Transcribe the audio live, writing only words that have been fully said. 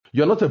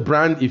You're not a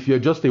brand if you're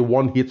just a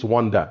one-hit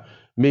wonder.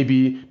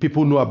 Maybe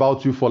people know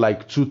about you for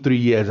like 2, 3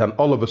 years and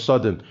all of a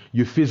sudden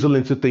you fizzle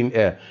into thin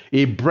air.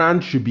 A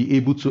brand should be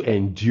able to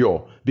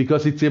endure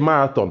because it's a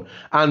marathon.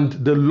 And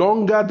the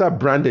longer that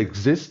brand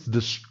exists,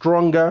 the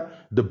stronger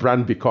the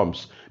brand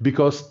becomes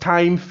because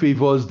time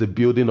favors the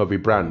building of a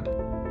brand.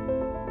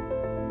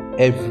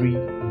 Every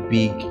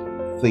big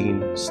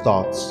thing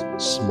starts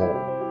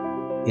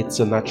small.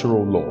 It's a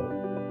natural law.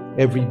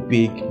 Every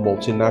big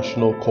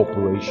multinational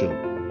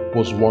corporation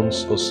was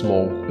once a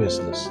small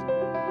business.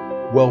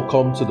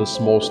 Welcome to the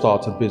Small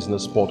Starter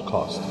Business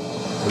Podcast,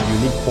 a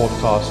unique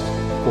podcast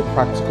for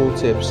practical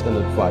tips and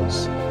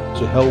advice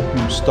to help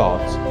you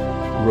start,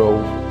 grow,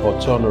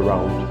 or turn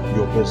around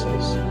your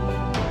business.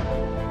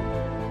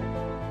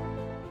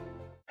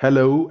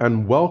 Hello,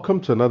 and welcome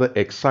to another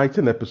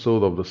exciting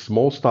episode of the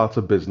Small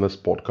Starter Business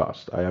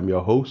Podcast. I am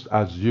your host,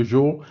 as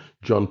usual,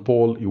 John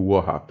Paul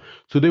Iwoha.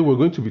 Today, we're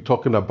going to be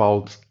talking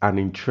about an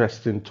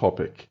interesting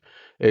topic.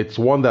 It's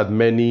one that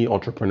many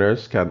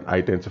entrepreneurs can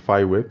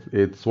identify with.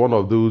 It's one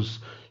of those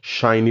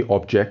shiny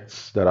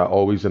objects that are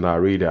always in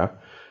our radar.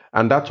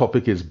 And that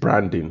topic is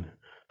branding,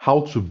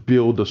 how to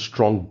build a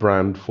strong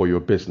brand for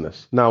your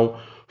business.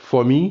 Now,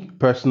 for me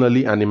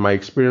personally, and in my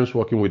experience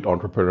working with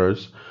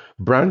entrepreneurs,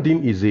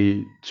 branding is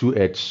a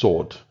two-edged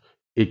sword.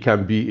 It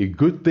can be a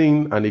good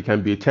thing and it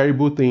can be a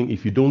terrible thing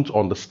if you don't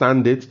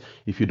understand it,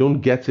 if you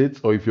don't get it,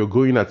 or if you're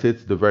going at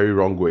it the very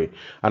wrong way.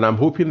 And I'm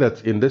hoping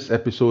that in this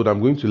episode,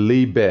 I'm going to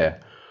lay bare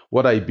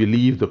what I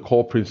believe the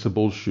core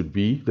principles should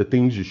be, the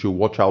things you should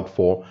watch out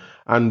for,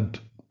 and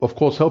of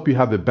course, help you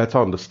have a better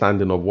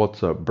understanding of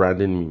what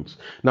branding means.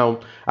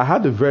 Now, I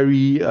had a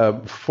very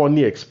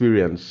funny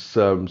experience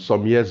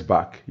some years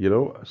back,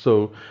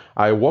 So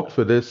I worked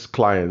for this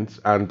client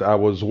and I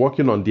was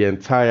working on the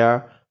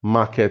entire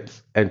market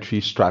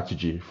entry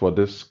strategy for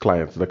this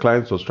client. The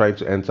client was trying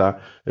to enter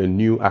a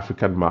new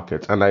African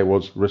market and I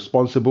was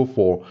responsible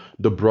for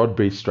the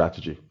broad-based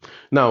strategy.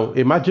 Now,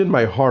 imagine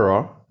my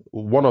horror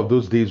one of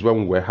those days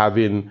when we were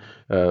having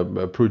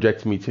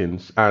project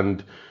meetings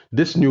and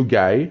this new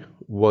guy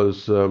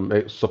was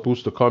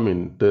supposed to come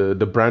in,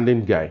 the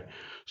branding guy.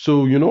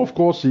 So, of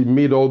course, he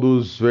made all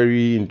those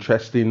very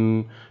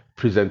interesting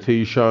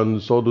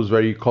presentations, all those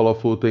very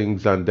colorful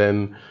things. And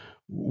then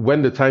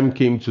when the time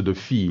came to the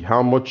fee,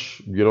 how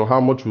much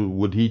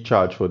would he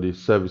charge for these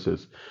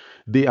services?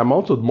 The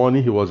amount of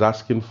money he was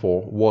asking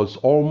for was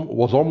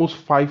almost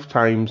 5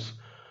 times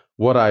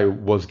what I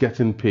was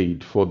getting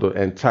paid for the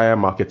entire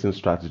marketing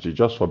strategy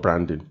just for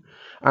branding.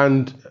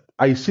 And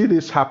I see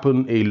this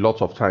happen a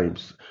lot of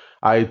times.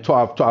 I've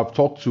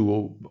talked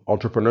to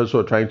entrepreneurs who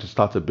are trying to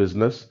start a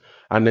business,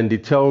 and then they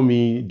tell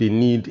me they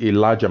need a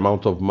large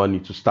amount of money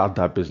to start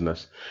that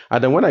business.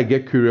 And then when I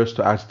get curious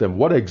to ask them,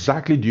 what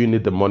exactly do you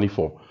need the money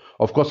for?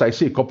 Of course, I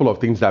see a couple of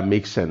things that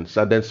make sense.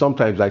 And then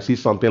sometimes I see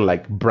something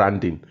like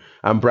branding.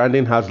 And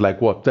branding has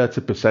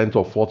 30%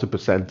 or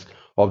 40%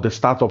 of the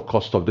startup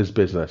cost of this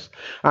business.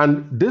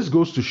 And this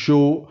goes to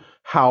show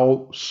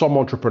how some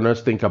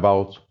entrepreneurs think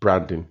about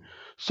branding.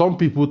 Some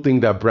people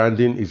think that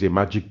branding is a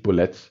magic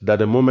bullet, that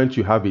the moment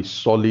you have a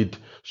solid,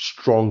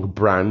 strong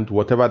brand,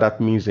 whatever that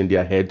means in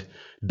their head,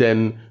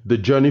 then the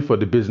journey for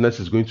the business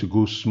is going to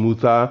go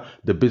smoother.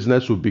 The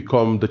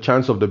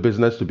chance of the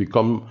business to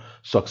become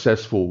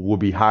successful will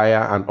be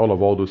higher and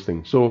all those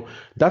things. So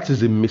that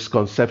is a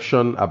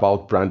misconception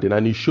about branding.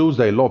 And it shows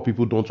that a lot of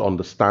people don't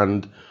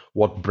understand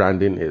what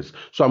branding is.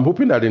 So I'm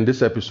hoping that in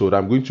this episode,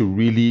 I'm going to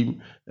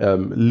really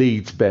lay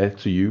it bare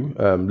to you,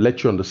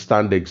 let you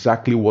understand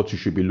exactly what you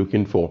should be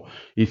looking for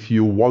if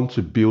you want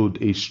to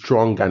build a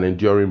strong and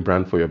enduring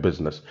brand for your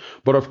business.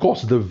 But of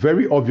course, the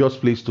very obvious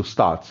place to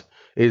start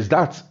is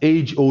that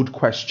age-old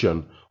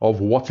question of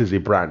what is a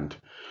brand.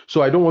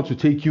 So I don't want to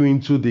take you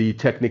into the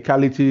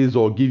technicalities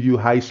or give you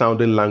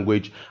high-sounding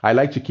language. I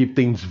like to keep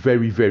things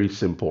very, very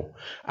simple.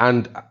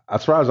 And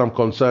as far as I'm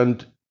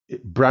concerned,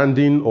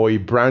 branding or a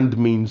brand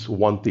means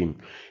one thing.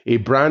 A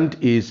brand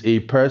is a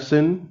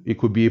person, it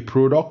could be a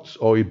product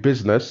or a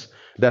business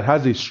that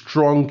has a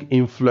strong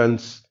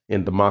influence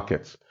in the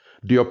market.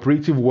 The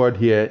operative word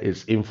here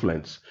is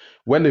influence.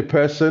 When a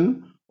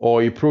person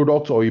or a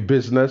product or a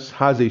business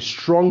has a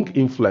strong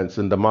influence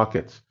in the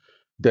market,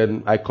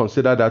 then I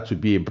consider that to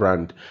be a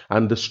brand.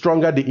 And the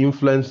stronger the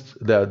influence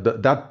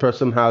that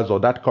person has or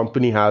that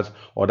company has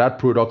or that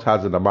product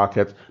has in the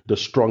market, the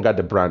stronger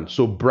the brand.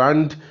 So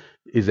brand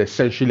is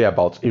essentially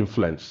about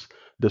influence.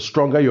 The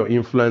stronger your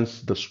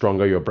influence, the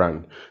stronger your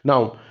brand.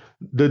 Now,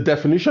 the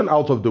definition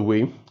out of the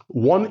way,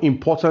 one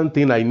important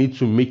thing I need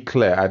to make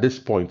clear at this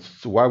point,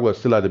 while we're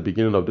still at the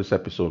beginning of this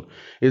episode,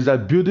 is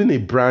that building a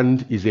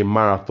brand is a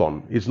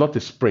marathon. It's not a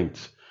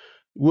sprint.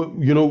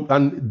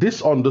 And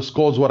this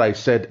underscores what I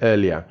said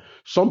earlier.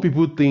 Some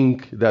people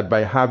think that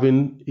by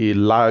having a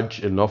large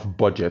enough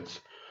budget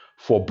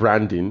for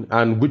branding,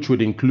 and which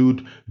would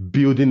include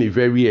building a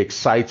very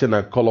exciting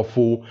and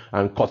colorful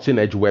and cutting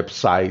edge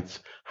website,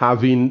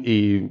 having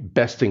a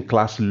best in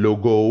class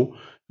logo,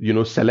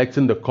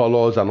 selecting the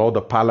colors and all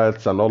the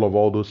palettes and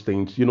all those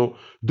things,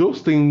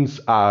 those things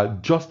are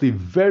just a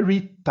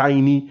very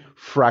tiny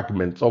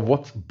fragments of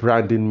what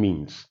branding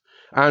means.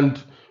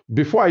 And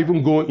before I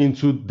even go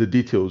into the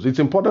details, it's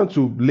important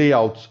to lay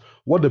out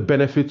what the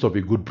benefits of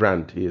a good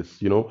brand is.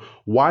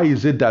 Why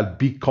is it that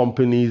big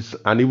companies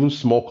and even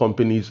small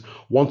companies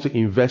want to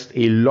invest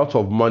a lot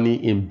of money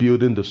in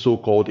building the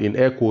so-called, in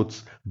air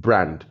quotes,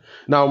 brand?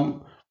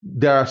 Now,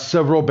 there are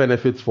several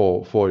benefits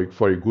for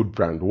a good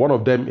brand. One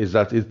of them is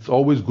that it's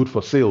always good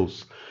for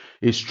sales.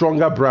 A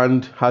stronger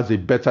brand has a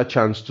better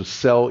chance to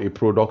sell a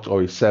product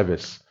or a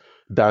service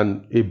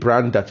than a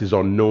brand that is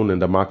unknown in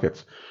the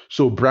market.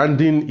 So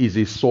branding is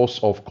a source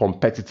of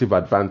competitive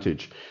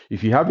advantage.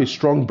 If you have a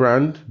strong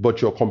brand,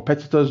 but your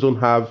competitors don't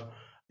have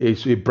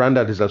a brand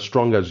that is as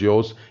strong as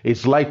yours,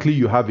 it's likely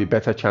you have a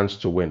better chance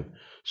to win.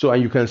 So,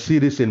 and you can see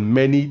this in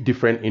many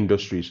different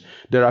industries.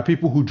 There are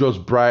people who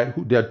just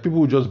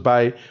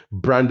buy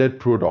branded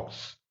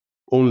products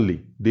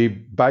only. They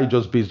buy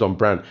just based on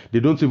brand.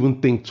 They don't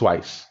even think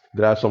twice.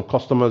 There are some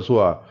customers who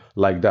are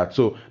like that.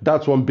 So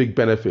that's one big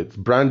benefit.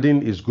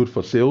 Branding is good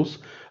for sales.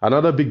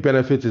 Another big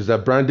benefit is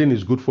that branding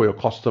is good for your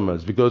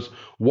customers, because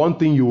one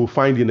thing you will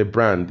find in a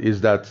brand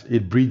is that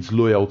it breeds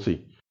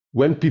loyalty.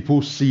 When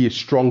people see a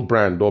strong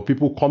brand, or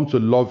people come to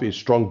love a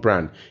strong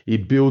brand,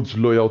 it builds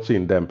loyalty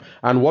in them.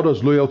 And what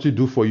does loyalty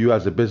do for you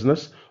as a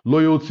business?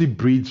 Loyalty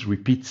breeds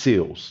repeat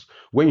sales.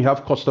 When you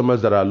have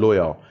customers that are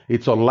loyal,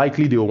 it's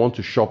unlikely they will want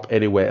to shop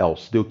anywhere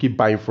else. They'll keep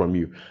buying from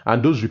you.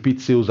 And those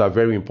repeat sales are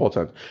very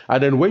important.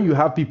 And then when you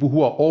have people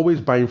who are always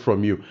buying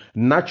from you,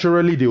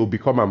 naturally they will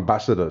become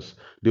ambassadors.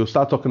 They'll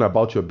start talking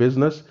about your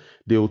business.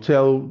 They will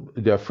tell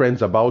their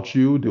friends about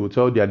you. They will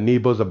tell their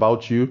neighbors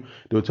about you.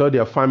 They will tell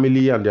their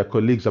family and their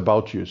colleagues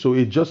about you. So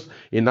it's just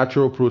a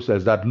natural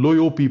process that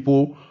loyal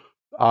people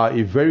are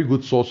a very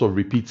good source of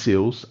repeat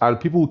sales, and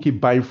people who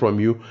keep buying from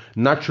you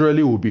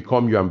naturally will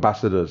become your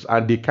ambassadors,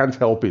 and they can't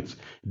help it.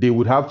 They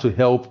would have to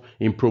help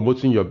in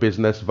promoting your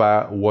business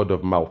via word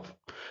of mouth.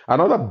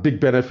 Another big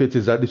benefit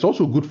is that it's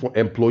also good for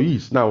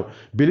employees. Now,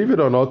 believe it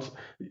or not,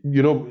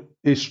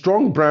 a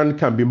strong brand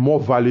can be more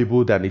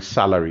valuable than a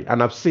salary.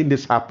 And I've seen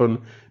this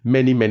happen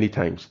many, many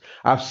times.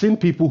 I've seen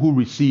people who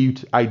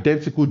received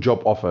identical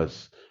job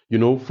offers,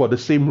 for the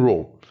same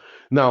role.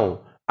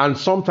 Now, and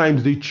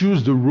sometimes they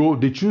choose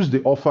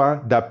the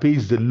offer that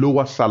pays the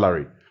lower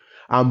salary.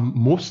 And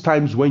most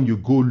times when you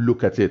go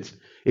look at it,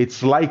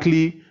 it's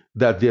likely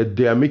that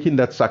they are making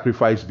that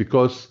sacrifice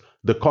because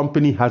the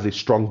company has a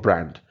strong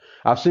brand.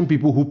 I've seen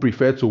people who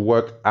prefer to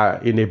work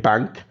in a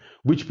bank,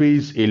 which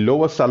pays a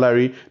lower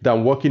salary,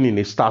 than working in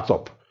a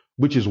startup,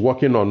 which is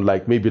working on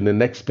like maybe the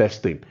next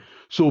best thing.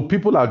 So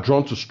people are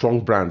drawn to strong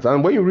brands.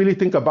 And when you really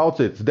think about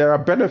it, there are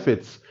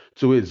benefits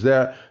to it.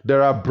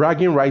 There are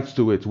bragging rights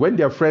to it. When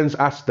their friends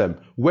ask them,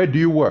 where do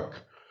you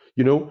work?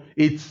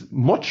 It's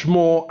much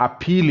more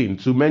appealing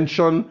to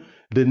mention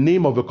the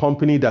name of a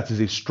company that is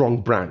a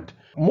strong brand.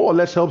 More or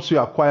less helps you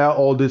acquire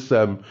all this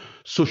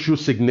social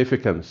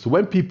significance.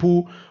 When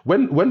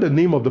the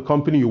name of the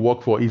company you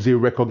work for is a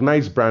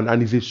recognized brand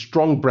and is a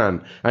strong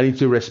brand and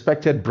it's a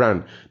respected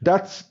brand,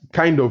 that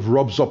kind of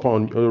rubs off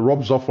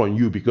on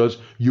you because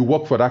you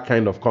work for that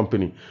kind of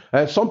company.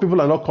 Some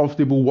people are not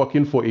comfortable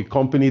working for a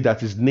company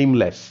that is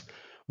nameless.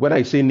 When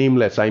I say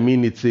nameless, I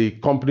mean it's a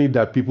company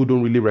that people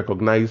don't really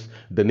recognize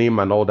the name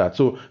and all that.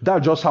 So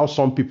that's just how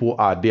some people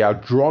are. They are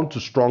drawn to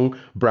strong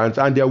brands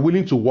and they are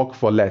willing to work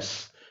for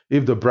less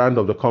if the brand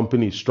of the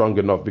company is strong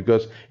enough,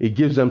 because it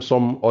gives them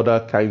some other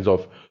kinds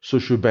of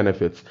social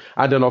benefits.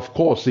 And then, of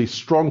course, a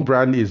strong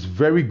brand is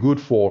very good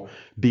for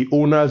the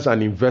owners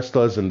and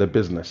investors in the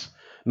business.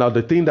 Now,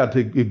 the thing that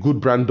a good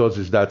brand does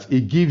is that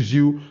it gives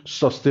you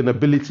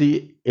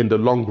sustainability in the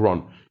long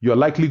run. You're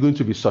likely going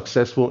to be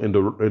successful in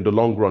the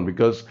long run,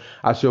 because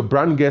as your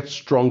brand gets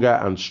stronger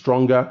and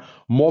stronger,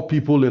 more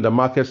people in the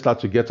market start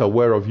to get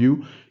aware of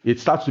you. It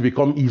starts to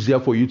become easier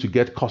for you to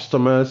get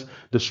customers.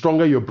 The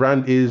stronger your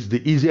brand is,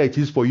 the easier it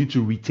is for you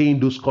to retain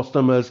those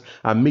customers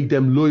and make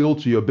them loyal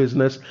to your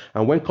business.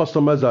 And when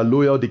customers are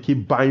loyal, they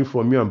keep buying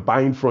from you and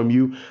buying from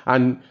you.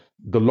 And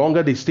the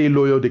longer they stay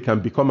loyal, they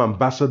can become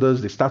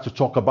ambassadors. They start to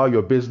talk about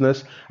your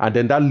business, and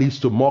then that leads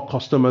to more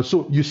customers.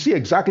 So you see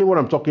exactly what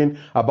I'm talking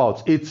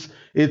about. It's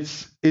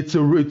a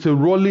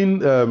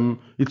rolling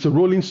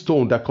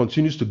stone that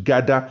continues to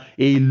gather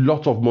a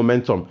lot of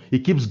momentum.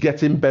 It keeps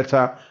getting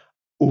better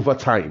over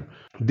time.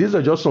 These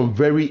are just some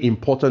very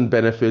important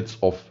benefits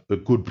of a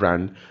good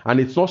brand. And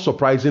it's not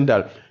surprising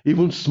that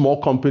even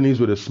small companies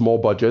with a small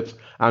budget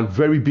and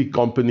very big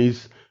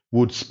companies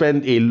would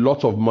spend a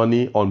lot of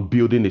money on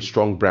building a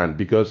strong brand,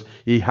 because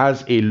it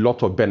has a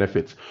lot of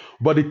benefits.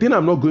 But the thing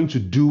I'm not going to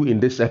do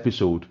in this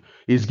episode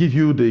is give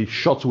you the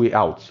short way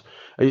out.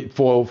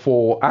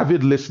 For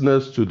avid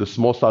listeners to the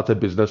Small Starter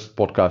Business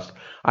podcast,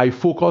 I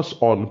focus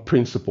on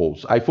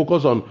principles. I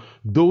focus on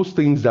those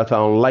things that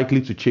are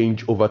unlikely to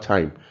change over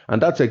time.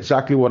 And that's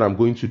exactly what I'm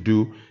going to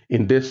do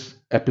in this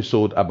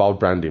episode about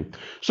branding.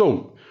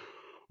 So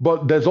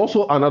But there's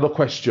also another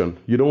question,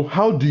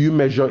 how do you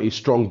measure a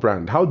strong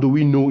brand? How do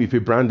we know if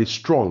a brand is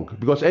strong?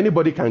 Because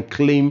anybody can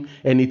claim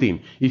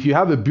anything. If you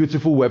have a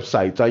beautiful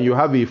website and you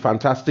have a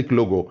fantastic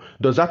logo,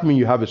 does that mean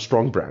you have a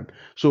strong brand?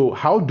 So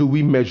how do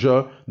we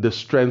measure the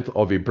strength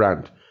of a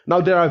brand? Now,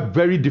 there are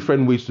very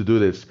different ways to do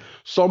this.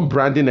 Some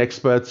branding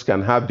experts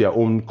can have their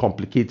own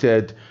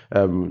complicated,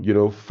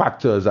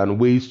 factors and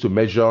ways to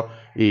measure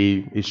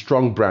a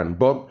strong brand.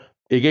 But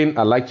again,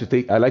 I like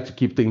to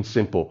keep things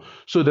simple.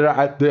 So there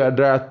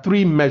are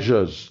three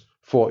measures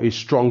for a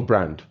strong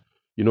brand.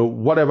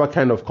 Whatever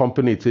kind of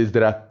company it is,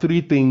 there are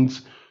three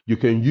things you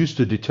can use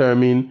to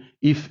determine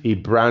if a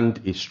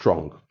brand is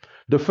strong.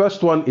 The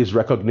first one is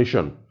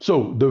recognition.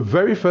 So the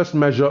very first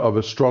measure of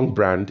a strong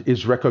brand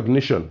is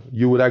recognition.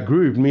 You would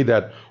agree with me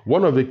that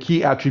one of the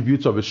key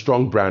attributes of a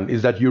strong brand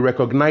is that you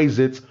recognize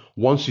it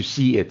once you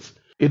see it.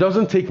 It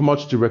doesn't take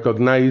much to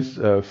recognize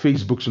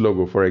Facebook's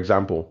logo, for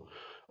example,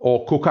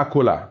 or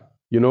Coca-Cola,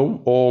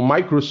 or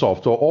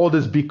Microsoft, or all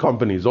these big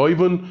companies, or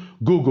even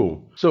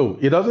Google. So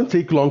it doesn't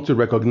take long to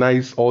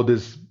recognize all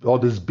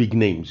these big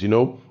names,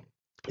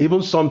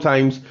 Even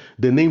sometimes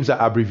the names are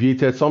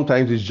abbreviated.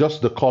 Sometimes it's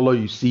just the color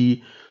you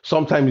see.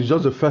 Sometimes it's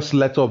just the first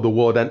letter of the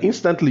word, and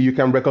instantly you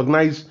can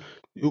recognize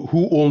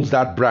who owns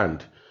that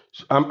brand.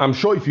 I'm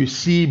sure if you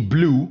see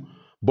blue,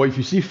 but if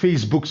you see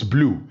Facebook's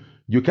blue,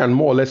 you can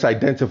more or less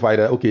identify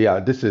that, okay,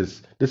 yeah, this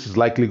is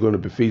likely going to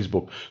be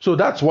Facebook. So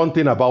that's one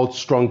thing about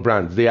strong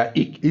brands. They are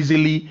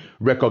easily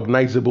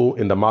recognizable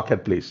in the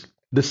marketplace.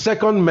 The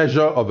second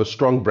measure of a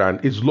strong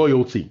brand is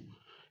loyalty.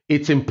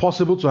 It's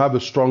impossible to have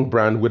a strong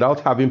brand without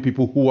having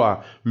people who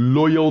are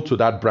loyal to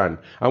that brand.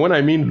 And when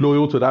I mean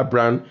loyal to that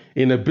brand,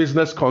 in a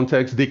business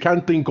context, they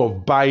can't think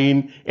of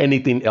buying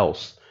anything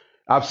else.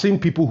 I've seen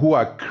people who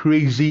are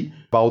crazy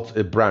about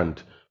a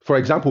brand. For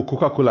example,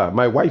 Coca-Cola.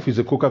 My wife is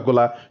a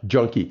Coca-Cola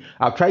junkie.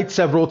 I've tried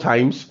several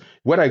times.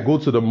 When I go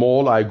to the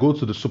mall, I go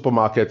to the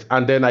supermarket,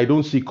 and then I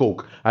don't see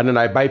Coke, and then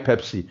I buy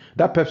Pepsi.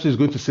 That Pepsi is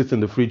going to sit in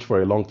the fridge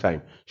for a long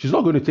time. She's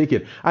not going to take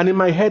it. And in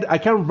my head, I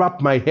can't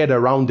wrap my head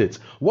around it.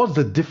 What's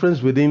the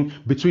difference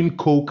between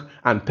Coke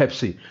and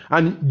Pepsi?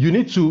 And you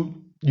need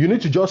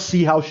to just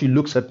see how she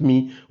looks at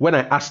me when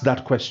I ask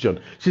that question.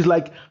 She's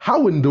like,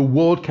 how in the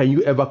world can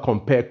you ever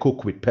compare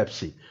Coke with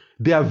Pepsi?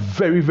 They are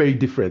very, very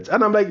different.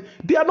 And I'm like,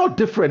 they are not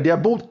different. They are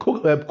both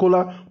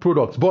cola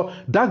products. But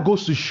that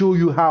goes to show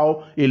you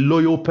how a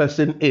loyal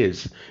person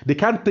is. They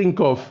can't think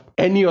of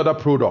any other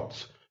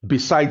product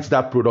besides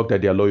that product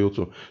that they are loyal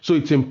to. So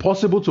it's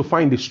impossible to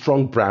find a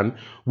strong brand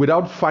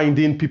without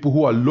finding people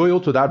who are loyal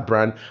to that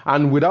brand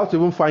and without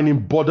even finding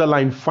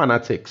borderline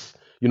fanatics.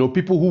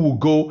 People who will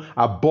go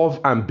above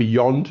and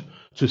beyond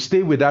to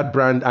stay with that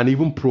brand and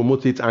even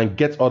promote it and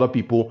get other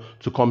people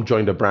to come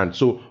join the brand.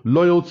 So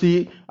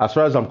loyalty, as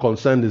far as I'm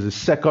concerned, is the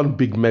second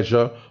big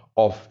measure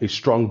of a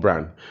strong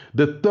brand.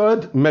 The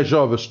third measure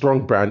of a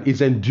strong brand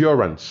is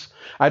endurance.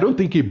 I don't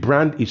think a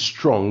brand is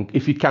strong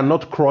if it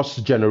cannot cross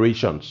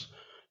generations.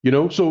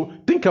 So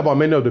think about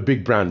many of the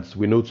big brands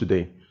we know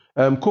today.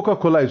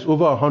 Coca-Cola is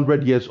over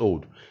 100 years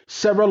old.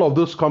 Several of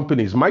those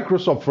companies,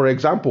 Microsoft, for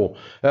example,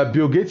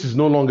 Bill Gates is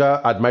no longer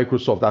at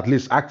Microsoft, at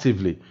least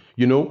actively,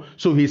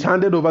 so he's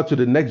handed over to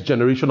the next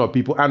generation of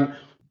people, and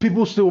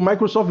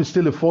Microsoft is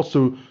still a force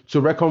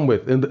to reckon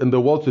with in the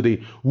world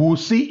today. We'll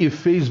see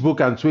if Facebook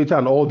and Twitter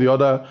and all the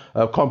other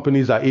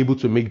companies are able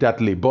to make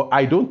that leap. But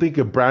I don't think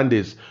a brand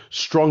is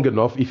strong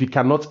enough if it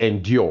cannot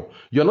endure.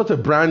 You're not a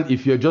brand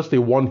if you're just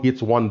a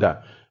one-hit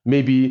wonder.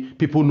 Maybe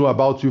people know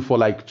about you for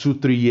like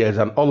 2-3 years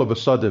and all of a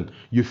sudden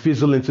you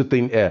fizzle into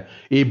thin air.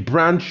 A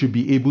brand should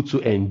be able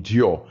to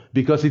endure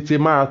because it's a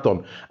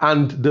marathon.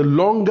 And the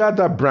longer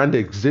that brand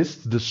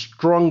exists, the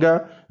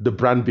stronger the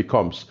brand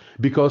becomes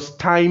because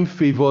time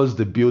favors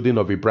the building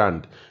of a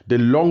brand. The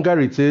longer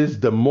it is,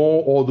 the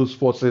more all those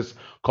forces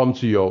come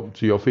to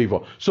your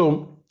favor.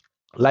 So,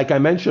 like I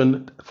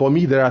mentioned, for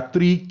me, there are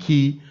three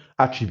key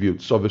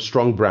attributes of a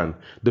strong brand.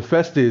 The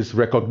first is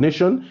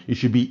recognition. It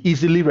should be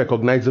easily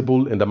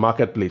recognizable in the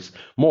marketplace,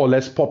 more or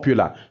less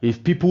popular.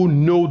 If people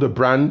know the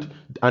brand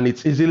and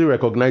it's easily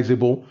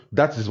recognizable,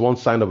 that is one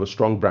sign of a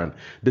strong brand.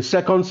 The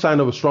second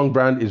sign of a strong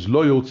brand is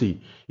loyalty.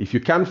 If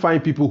you can't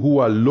find people who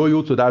are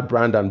loyal to that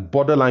brand and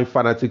borderline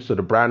fanatics to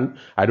the brand,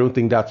 I don't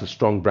think that's a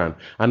strong brand.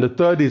 And the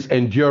third is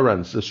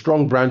endurance. A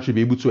strong brand should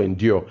be able to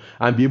endure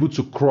and be able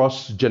to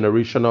cross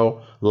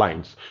generational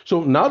lines.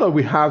 So now that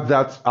we have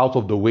that out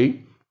of the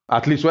way,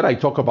 at least when I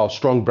talk about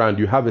strong brand,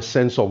 you have a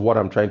sense of what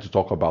I'm trying to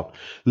talk about.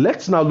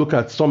 Let's now look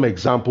at some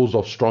examples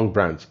of strong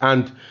brands.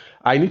 And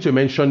I need to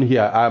mention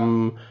here,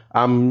 I'm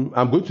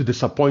going to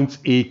disappoint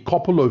a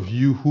couple of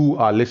you who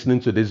are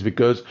listening to this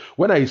because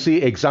when I say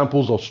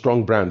examples of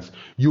strong brands,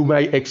 you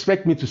might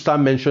expect me to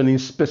start mentioning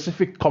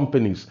specific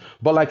companies.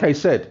 But like I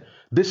said,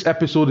 this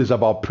episode is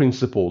about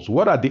principles.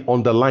 What are the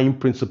underlying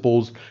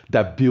principles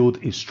that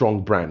build a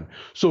strong brand?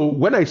 So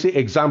when I say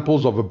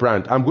examples of a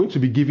brand, I'm going to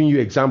be giving you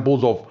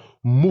examples of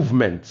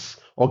movements,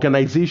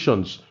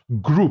 organizations,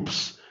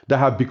 groups that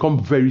have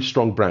become very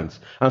strong brands.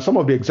 And some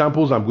of the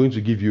examples I'm going to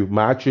give you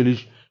might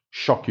actually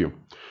shock you.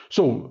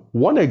 So,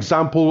 one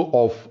example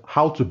of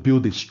how to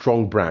build a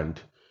strong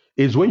brand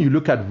is when you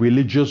look at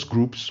religious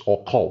groups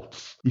or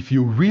cults. If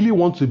you really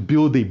want to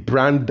build a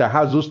brand that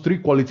has those three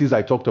qualities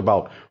I talked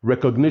about: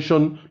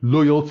 recognition,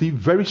 loyalty,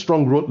 very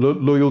strong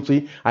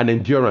loyalty, and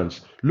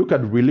endurance, look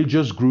at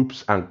religious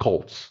groups and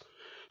cults.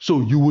 So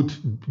you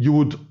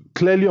would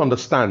clearly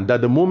understand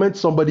that the moment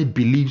somebody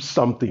believes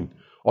something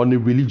on a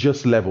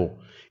religious level,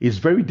 it's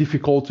very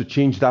difficult to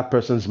change that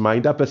person's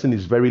mind. That person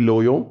is very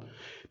loyal.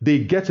 They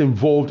get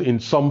involved in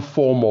some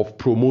form of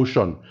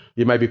promotion.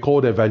 It might be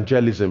called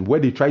evangelism,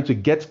 where they try to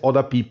get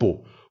other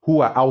people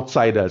who are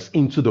outsiders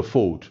into the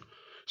fold.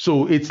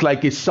 So it's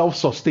like a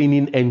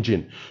self-sustaining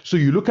engine. So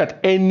you look at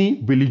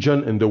any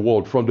religion in the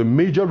world, from the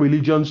major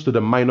religions to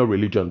the minor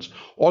religions,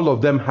 all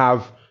of them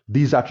have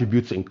these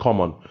attributes in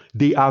common.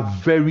 They are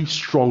very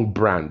strong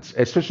brands,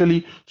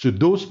 especially to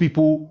those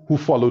people who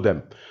follow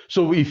them.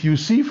 So if you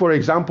see, for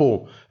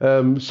example,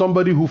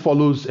 somebody who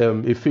follows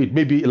a faith,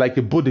 maybe like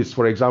a Buddhist,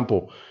 for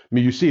example, I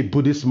mean, you see a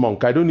Buddhist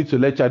monk. I don't need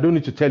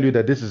to tell you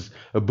that this is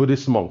a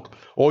Buddhist monk.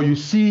 Or you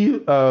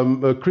see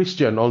a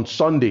Christian on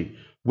Sunday,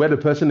 where the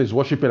person is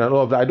worshiping and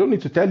all of that. I don't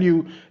need to tell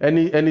you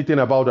anything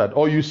about that.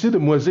 Or you see the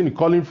muezzin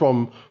calling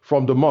from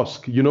the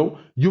mosque.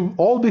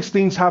 All these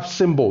things have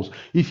symbols.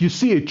 If you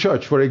see a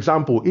church, for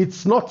example,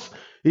 it's not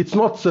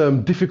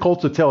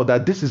difficult to tell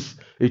that this is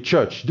a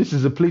church. This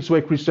is a place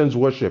where Christians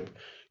worship.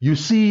 You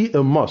see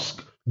a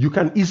mosque, you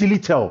can easily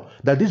tell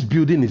that this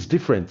building is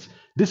different.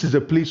 This is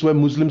a place where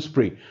Muslims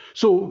pray.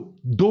 So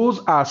those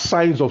are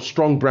signs of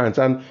strong brands.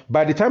 And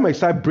by the time I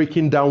start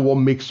breaking down what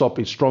makes up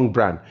a strong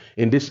brand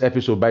in this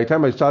episode, by the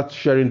time I start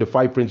sharing the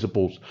 5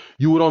 principles,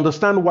 you will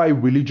understand why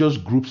religious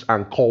groups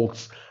and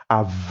cults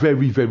are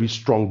very, very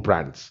strong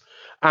brands.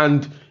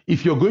 And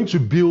if you're going to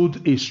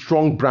build a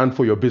strong brand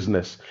for your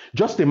business,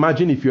 just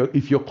imagine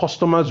if your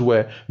customers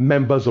were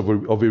members of a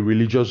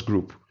religious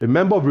group. A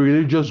member of a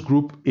religious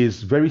group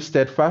is very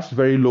steadfast,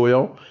 very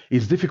loyal.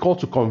 It's difficult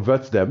to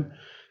convert them.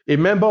 A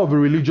member of a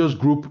religious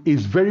group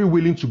is very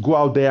willing to go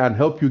out there and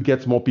help you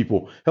get more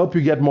people, help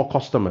you get more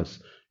customers.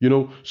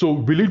 So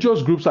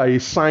religious groups are a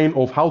sign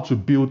of how to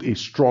build a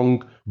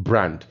strong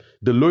brand.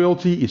 The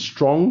loyalty is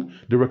strong,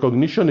 the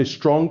recognition is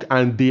strong,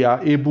 and they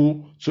are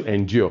able to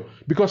endure.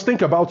 Because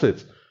think about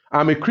it.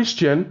 I'm a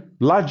Christian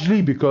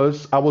largely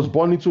because I was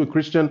born into a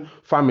Christian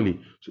family.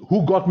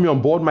 Who got me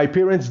on board? My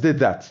parents did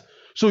that.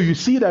 So you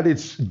see that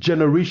it's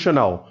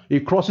generational.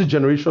 It crosses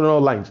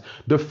generational lines.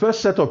 The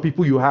first set of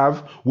people you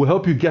have will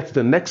help you get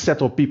the next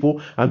set of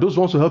people, and those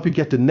ones will help you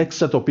get the next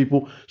set of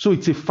people. So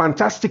it's a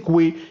fantastic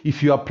way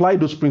if you apply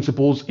those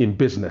principles in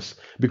business,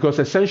 because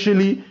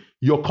essentially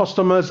your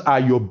customers are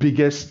your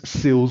biggest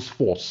sales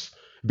force.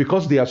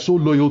 Because they are so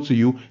loyal to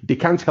you, they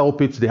can't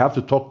help it. They have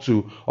to talk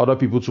to other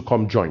people to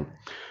come join.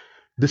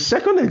 The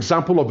second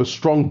example of a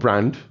strong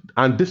brand,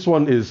 and this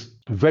one is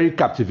very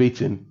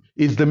captivating,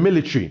 is the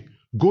military.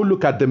 Go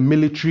look at the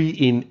military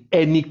in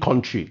any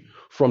country,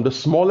 from the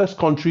smallest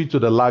country to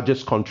the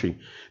largest country.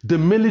 The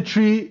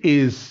military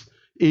is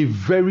a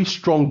very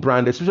strong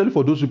brand, especially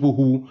for those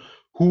people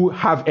who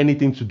have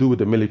anything to do with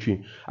the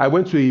military. I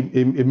went to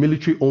a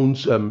military-owned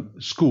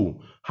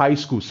school, high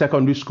school,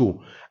 secondary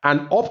school,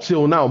 and up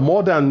till now,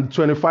 more than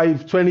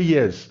 20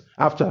 years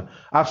after,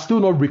 I've still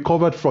not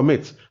recovered from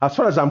it. As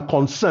far as I'm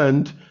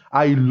concerned,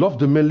 I love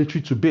the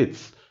military to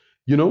bits.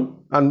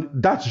 And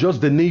that's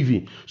just the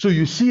Navy. So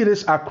you see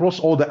this across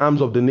all the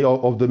arms of the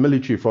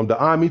military, from the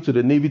Army to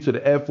the Navy to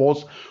the Air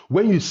Force.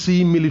 When you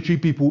see military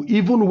people,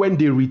 even when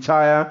they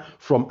retire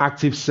from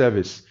active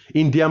service,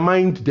 in their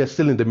mind, they're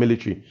still in the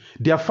military.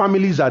 Their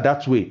families are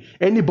that way.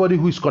 Anybody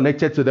who is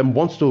connected to them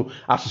wants to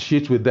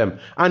associate with them.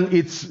 And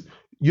it's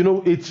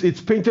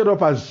painted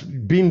up as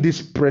being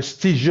this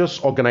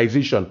prestigious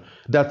organization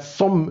that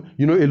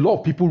a lot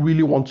of people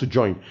really want to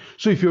join.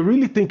 So if you're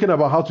really thinking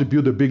about how to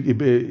build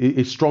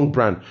a strong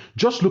brand,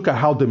 just look at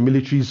how the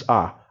militaries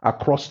are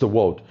across the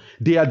world.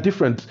 They are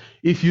different.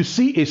 If you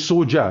see a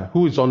soldier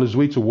who is on his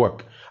way to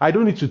work, I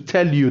don't need to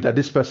tell you that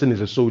this person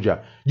is a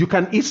soldier. You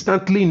can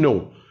instantly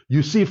know.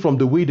 You see it from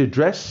the way they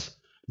dress,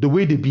 the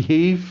way they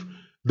behave,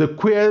 the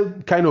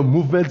queer kind of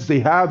movements they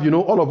have,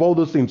 all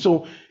those things.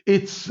 So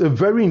it's a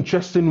very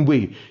interesting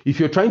way if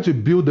you're trying to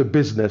build a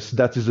business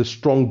that is a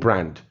strong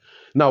brand.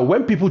 Now,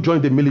 when people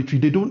join the military,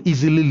 they don't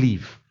easily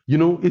leave.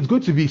 It's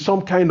going to be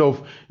some kind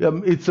of,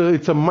 it's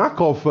a mark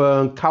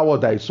of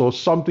cowardice or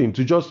something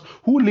to just,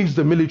 who leaves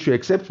the military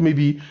except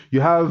maybe you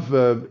have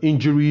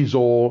injuries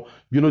or,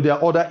 there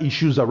are other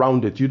issues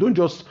around it. You don't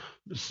just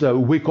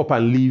wake up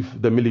and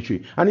leave the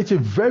military. And it's a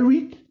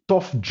very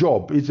tough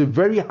job. It's a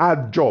very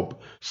hard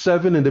job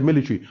serving in the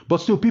military,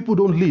 but still people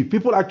don't leave.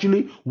 People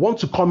actually want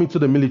to come into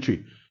the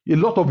military. A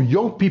lot of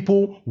young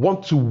people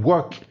want to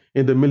work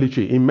in the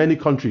military in many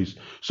countries.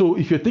 So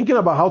if you're thinking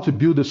about how to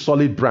build a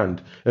solid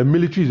brand, a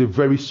military is a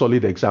very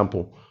solid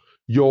example.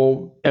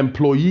 Your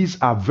employees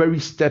are very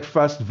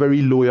steadfast,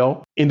 very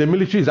loyal. In the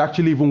military, it's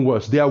actually even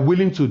worse. They are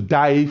willing to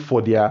die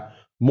for their,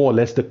 more or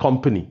less, the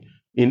company.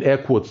 In air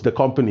quotes, the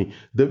company.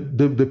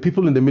 The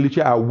people in the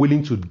military are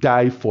willing to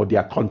die for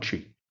their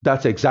country.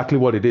 That's exactly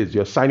what it is.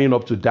 You're signing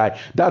up to die.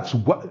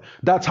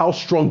 That's how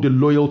strong the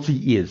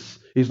loyalty is.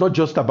 It's not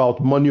just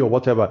about money or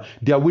whatever.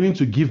 They are willing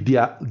to give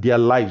their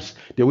lives.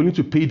 They're willing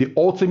to pay the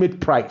ultimate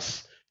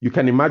price. You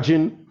can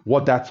imagine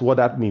what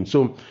that means.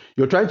 So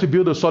you're trying to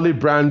build a solid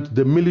brand.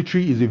 The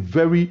military is a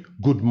very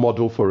good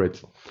model for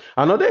it.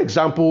 Another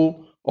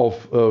example of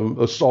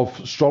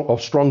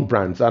strong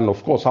brands, and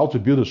of course how to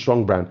build a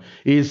strong brand,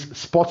 is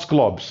sports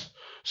clubs.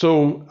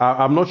 So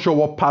I'm not sure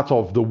what part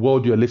of the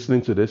world you're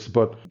listening to this,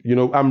 but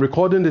I'm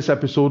recording this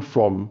episode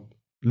from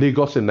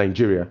Lagos in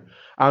Nigeria,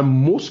 and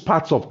most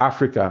parts of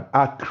Africa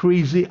are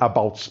crazy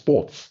about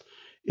sports.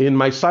 In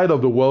my side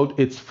of the world,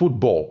 it's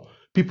football.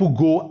 People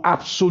go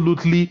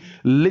absolutely,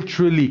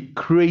 literally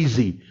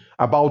crazy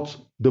about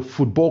the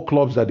football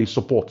clubs that they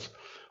support.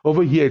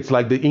 Over here, it's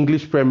like the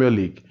English Premier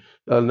League.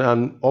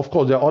 And of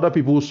course, there are other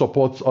people who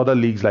support other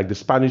leagues like the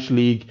Spanish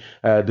League,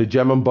 the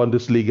German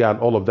Bundesliga, and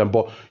all of them.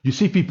 But you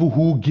see people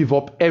who give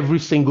up every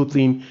single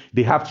thing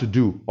they have to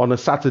do on a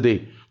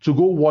Saturday to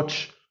go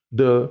watch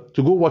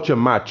a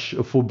match,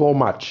 a football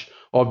match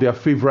of their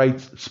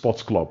favorite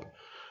sports club.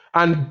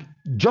 And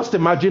just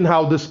imagine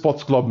how this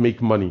sports club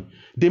make money.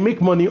 They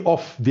make money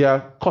off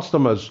their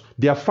customers,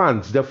 their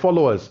fans, their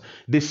followers.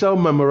 They sell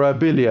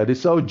memorabilia, they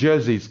sell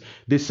jerseys,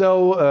 they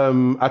sell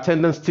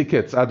attendance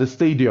tickets at the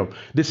stadium.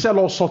 They sell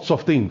all sorts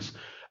of things.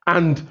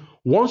 And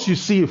once you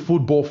see a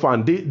football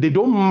fan, they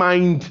don't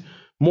mind,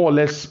 more or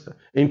less,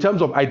 in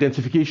terms of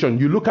identification.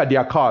 You look at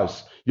their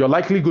cars. You're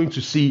likely going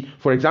to see,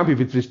 for example, if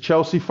it's a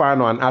Chelsea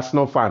fan or an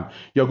Arsenal fan,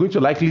 you're going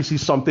to likely see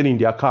something in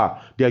their car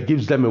that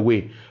gives them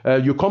away.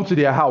 You come to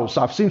their house.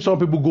 I've seen some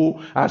people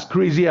go as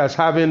crazy as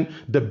having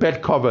the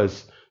bed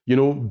covers,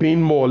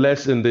 being more or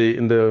less in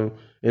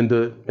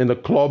the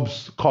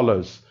club's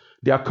colors.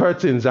 There are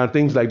curtains and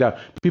things like that.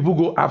 People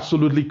go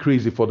absolutely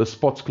crazy for the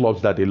sports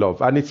clubs that they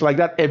love. And it's like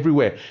that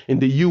everywhere. In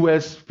the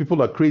US,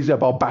 people are crazy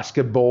about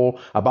basketball,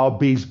 about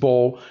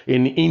baseball.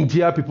 In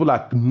India, people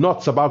are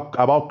nuts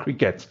about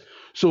cricket.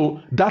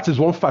 So that is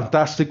one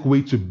fantastic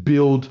way to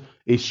build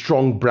a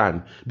strong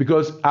brand,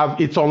 because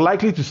it's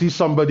unlikely to see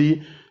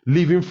somebody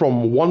leaving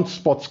from one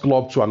sports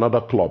club to another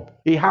club.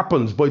 It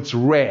happens, but it's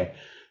rare.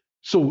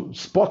 So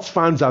sports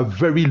fans are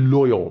very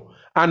loyal,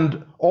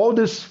 and all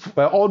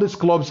these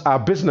clubs are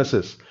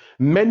businesses.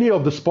 Many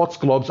of the sports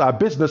clubs are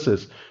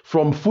businesses,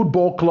 from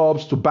football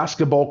clubs to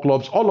basketball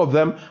clubs. All of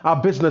them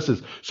are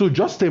businesses. So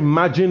just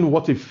imagine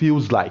what it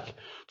feels like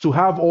to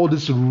have all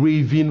these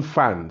raving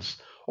fans,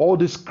 all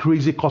these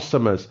crazy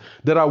customers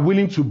that are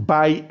willing to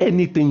buy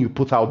anything you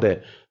put out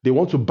there. They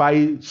want to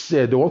buy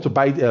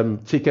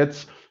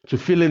tickets to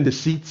fill in the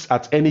seats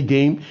at any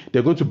game.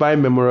 They're going to buy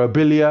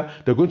memorabilia.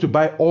 They're going to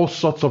buy all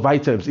sorts of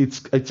items.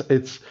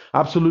 It's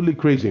absolutely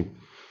crazy.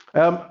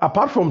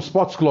 Apart from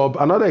sports club,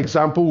 another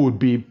example would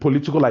be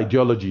political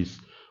ideologies.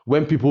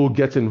 When people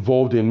get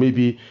involved in,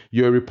 maybe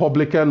you're a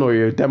Republican or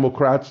you're a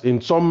Democrat,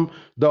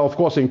 of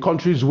course, in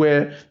countries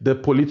where the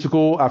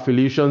political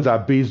affiliations are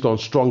based on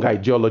strong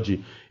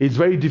ideology, it's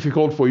very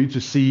difficult for you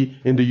to see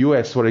in the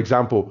US, for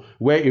example,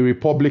 where a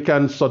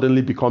Republican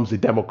suddenly becomes a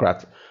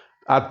Democrat.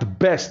 At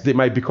best, they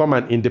might become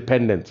an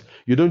independent.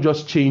 You don't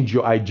just change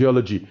your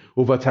ideology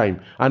over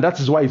time. And that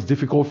is why it's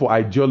difficult for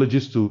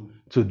ideologies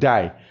to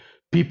die.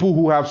 People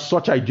who have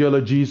such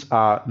ideologies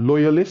are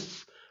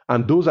loyalists,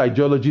 and those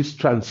ideologies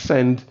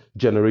transcend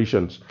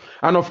generations.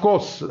 And of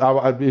course,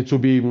 it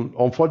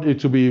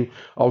will be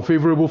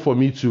unfavorable for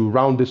me to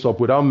round this up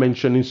without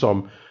mentioning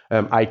some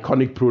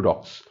iconic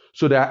products.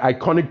 So there are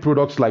iconic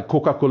products like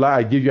Coca-Cola.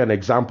 I give you an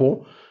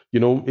example.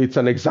 It's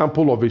an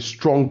example of a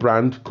strong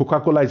brand.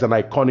 Coca-Cola is an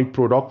iconic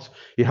product.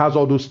 It has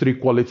all those three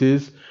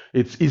qualities.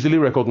 It's easily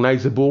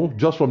recognizable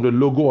just from the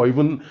logo, or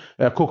even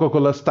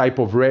Coca-Cola's type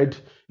of red.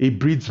 It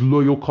breeds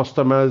loyal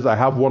customers. I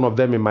have one of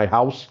them in my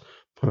house.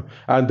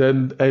 And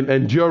then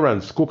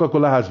endurance.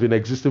 Coca-Cola has been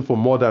existing for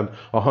more than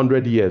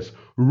 100 years.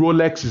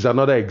 Rolex is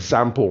another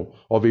example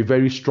of a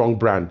very strong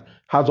brand.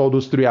 Has all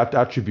those three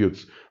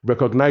attributes.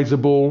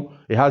 Recognizable.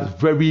 It has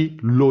very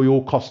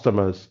loyal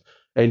customers.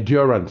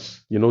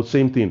 Endurance,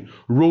 same thing.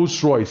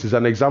 Rolls-Royce is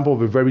an example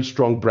of a very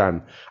strong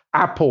brand.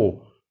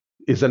 Apple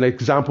is an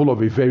example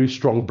of a very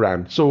strong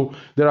brand. So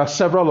there are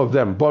several of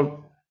them, but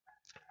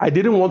I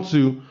didn't want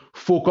to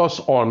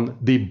focus on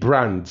the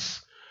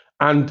brands.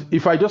 And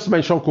if I just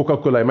mention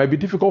Coca-Cola, it might be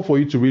difficult for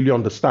you to really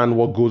understand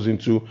what goes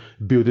into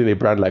building a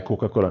brand like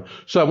Coca-Cola.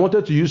 So I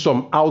wanted to use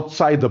some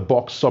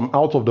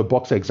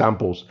out-of-the-box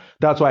examples.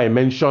 That's why I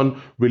mentioned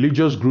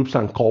religious groups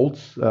and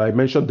cults. I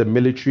mentioned the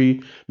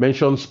military,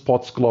 mentioned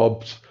sports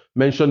clubs,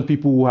 mentioned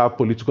people who have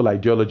political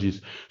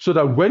ideologies. So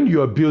that when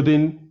you are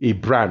building a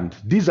brand,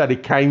 these are the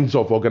kinds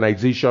of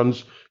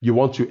organizations you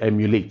want to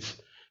emulate.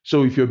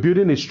 So if you're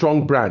building a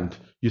strong brand,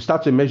 you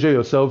start to measure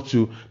yourself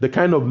to the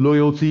kind of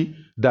loyalty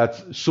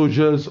that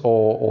soldiers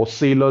or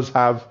sailors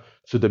have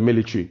to the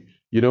military.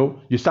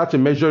 You start to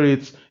measure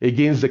it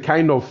against the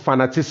kind of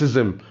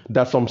fanaticism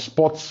that some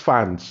sports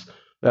fans,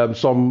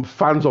 some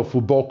fans of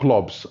football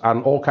clubs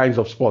and all kinds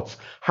of sports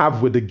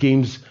have with the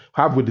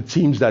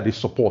teams that they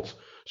support.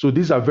 So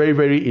these are very,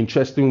 very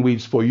interesting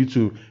ways for you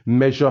to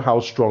measure how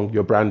strong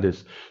your brand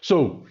is.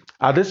 So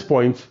at this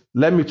point,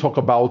 let me talk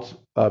about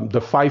the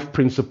 5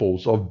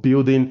 principles of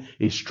building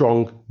a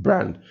strong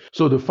brand.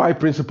 So the 5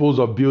 principles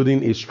of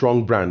building a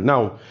strong brand.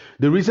 Now,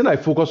 the reason I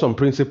focus on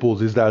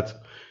principles is that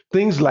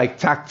things like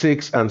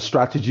tactics and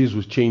strategies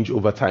will change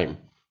over time.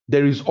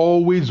 There is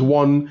always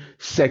one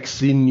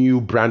sexy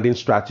new branding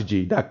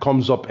strategy that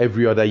comes up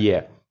every other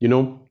year.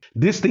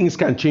 These things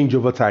can change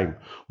over time,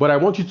 but I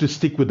want you to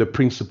stick with the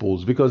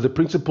principles because the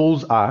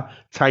principles are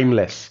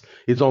timeless.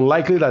 It's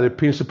unlikely that the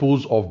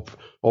principles of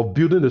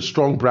building a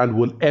strong brand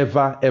will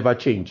ever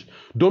change.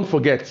 Don't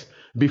forget,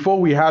 before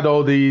we had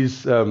all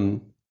these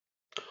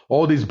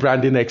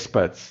branding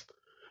experts,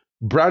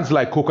 brands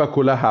like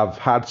Coca-Cola have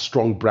had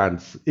strong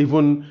brands,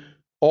 even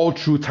all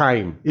through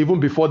time, even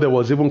before there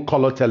was even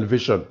color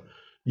television.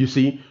 You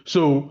see,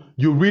 so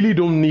you really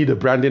don't need a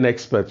branding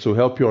expert to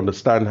help you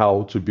understand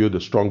how to build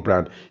a strong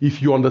brand. If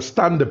you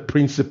understand the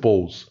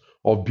principles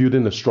of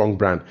building a strong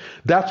brand,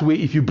 that way,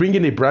 if you bring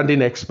in a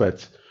branding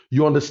expert,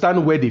 you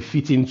understand where they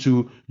fit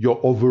into your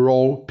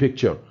overall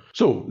picture.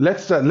 So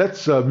let's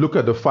look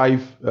at the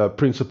 5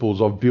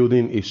 principles of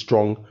building a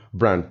strong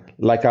brand.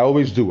 Like I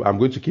always do, I'm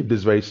going to keep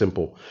this very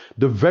simple.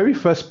 The very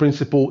first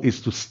principle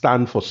is to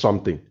stand for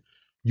something.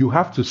 You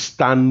have to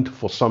stand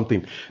for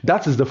something.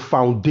 That is the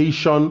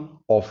foundation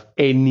of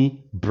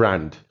any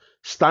brand.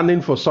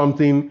 Standing for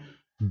something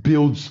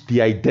builds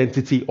the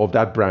identity of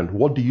that brand.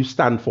 What do you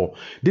stand for?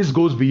 This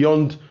goes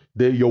beyond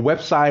your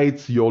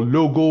website, your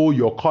logo,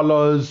 your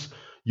colors,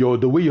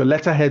 the way your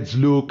letterheads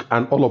look,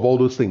 and all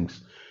those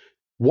things.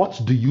 What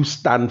do you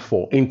stand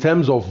for in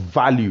terms of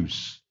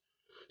values?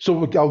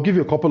 So I'll give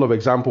you a couple of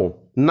examples.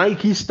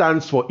 Nike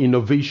stands for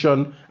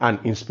innovation and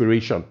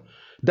inspiration.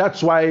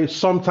 That's why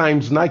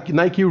sometimes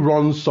Nike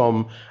runs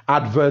some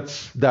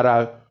adverts that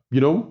are,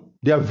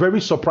 they are very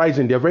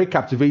surprising. They're very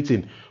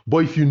captivating.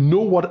 But if you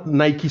know what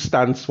Nike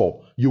stands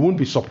for, you won't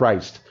be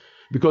surprised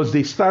because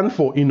they stand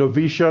for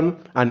innovation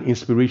and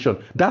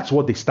inspiration. That's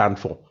what they stand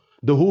for.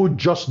 The whole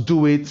just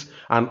do it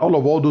and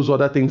all those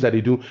other things that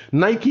they do.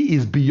 Nike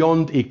is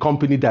beyond a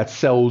company that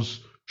sells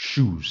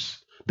shoes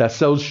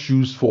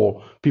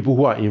for people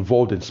who are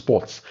involved in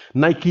sports.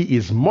 Nike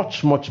is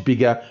much, much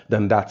bigger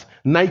than that.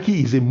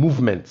 Nike is a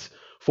movement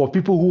for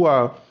people who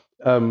are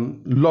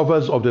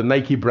lovers of the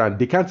Nike brand.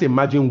 They can't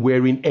imagine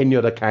wearing any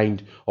other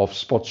kind of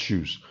sports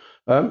shoes.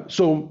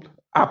 So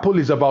Apple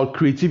is about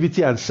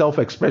creativity and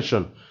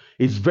self-expression.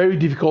 It's very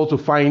difficult to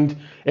find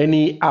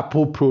any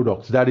Apple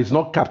product that is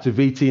not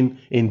captivating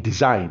in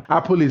design.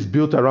 Apple is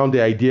built around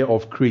the idea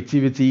of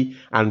creativity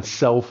and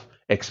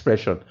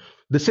self-expression.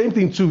 The same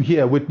thing too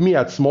here with me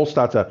at Small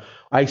Starter.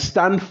 I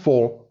stand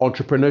for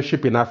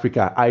entrepreneurship in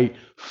Africa. I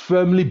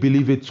firmly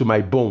believe it to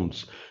my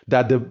bones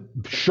that the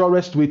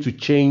surest way to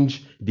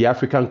change the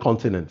African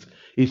continent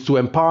is to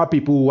empower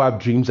people who have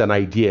dreams and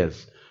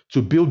ideas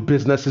to build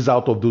businesses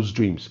out of those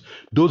dreams.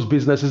 Those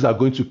businesses are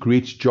going to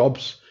create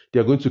jobs.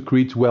 They're going to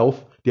create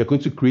wealth. They're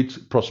going to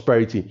create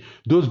prosperity.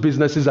 Those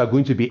businesses are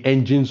going to be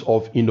engines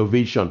of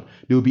innovation.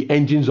 They will be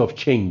engines of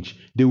change.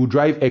 They will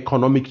drive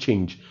economic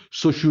change,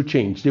 social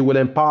change. They will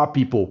empower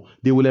people.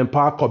 They will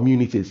empower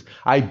communities.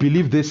 I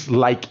believe this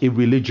like a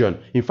religion.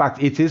 In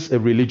fact, it is a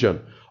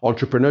religion.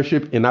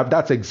 Entrepreneurship, and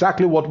that's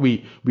exactly what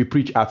we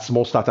preach at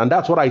Small Start. And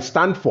that's what I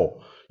stand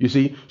for. You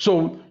see,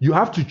 so you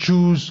have to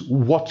choose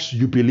what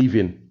you believe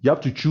in. You have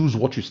to choose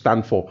what you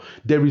stand for.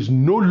 There is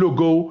no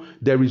logo.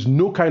 There is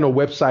no kind of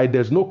website.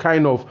 There's no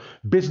kind of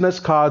business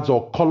cards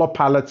or color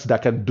palettes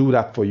that can do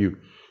that for you.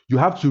 You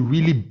have to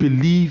really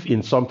believe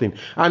in something.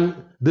 And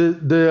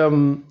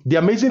the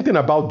amazing thing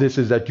about this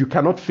is that you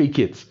cannot fake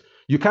it.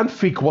 You can't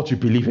fake what you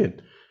believe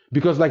in.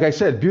 Because like I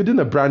said, building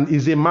a brand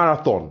is a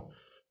marathon.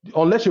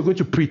 Unless you're going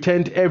to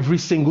pretend every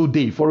single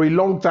day for a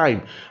long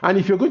time. And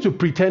if you're going to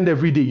pretend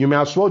every day, you may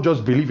as well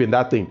just believe in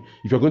that thing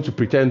if you're going to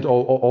pretend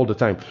all the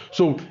time.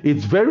 So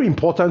it's very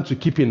important to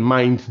keep in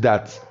mind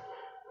that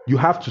you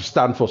have to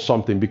stand for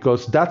something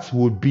because that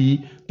would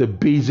be the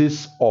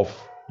basis of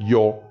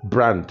your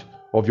brand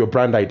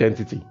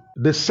identity.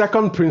 The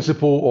second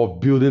principle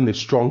of building a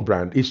strong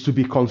brand is to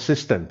be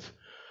consistent.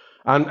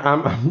 And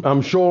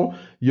I'm sure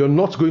you're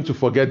not going to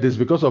forget this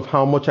because of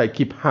how much I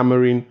keep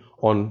hammering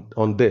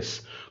on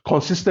this.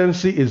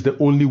 Consistency is the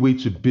only way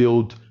to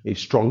build a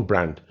strong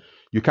brand.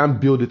 You can't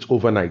build it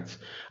overnight.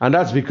 And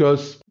that's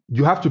because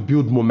you have to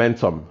build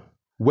momentum.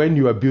 When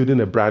you are building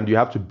a brand, you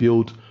have to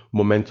build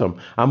momentum.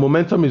 And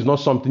momentum is not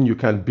something you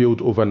can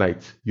build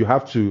overnight. You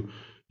have to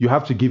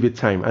give it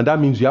time. And that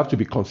means you have to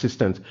be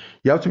consistent.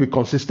 You have to be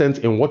consistent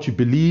in what you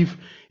believe,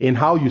 in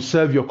how you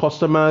serve your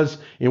customers,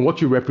 in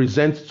what you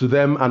represent to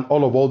them, and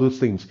all those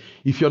things.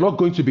 If you're not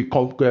going to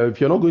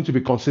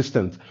be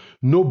consistent,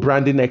 no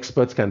branding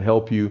experts can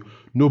help you.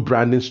 No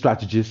branding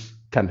strategists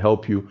can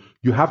help you.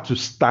 You have to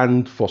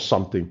stand for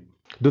something.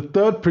 The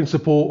third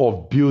principle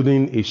of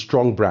building a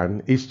strong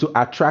brand is to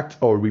attract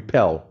or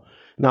repel.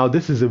 Now,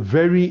 this is a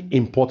very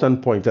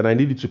important point, and I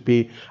need you to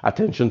pay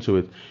attention to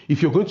it.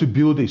 If you're going to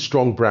build a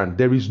strong brand,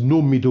 there is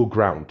no middle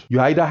ground. You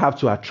either have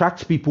to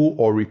attract people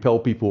or repel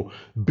people.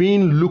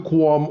 Being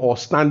lukewarm or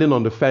standing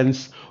on the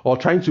fence or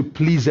trying to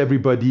please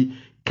everybody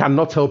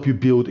cannot help you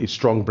build a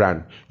strong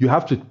brand. You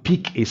have to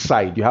pick a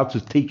side, you have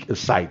to take a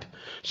side.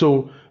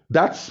 So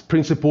that's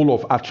principle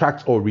of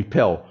attract or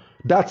repel.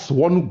 That's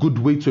one good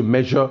way to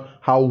measure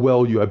how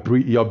well you're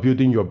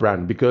building your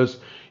brand, because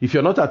if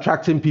you're not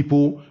attracting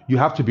people, you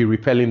have to be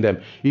repelling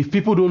them. If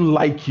people don't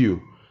like you,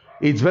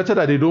 it's better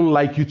that they don't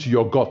like you to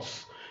your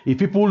guts. If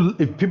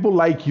people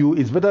like you,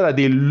 it's better that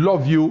they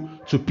love you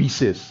to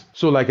pieces.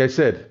 So like I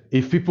said,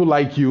 if people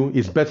like you,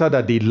 it's better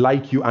that they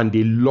like you and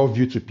they love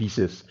you to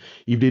pieces.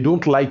 If they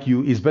don't like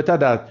you, it's better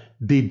that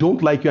they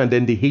don't like you and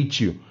then they hate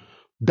you.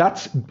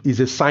 That is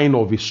a sign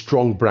of a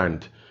strong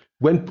brand.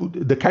 When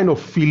the kind of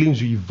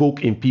feelings you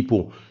evoke in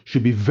people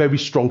should be very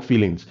strong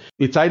feelings.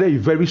 It's either a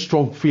very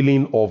strong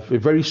feeling of a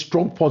very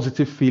strong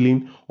positive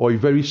feeling or a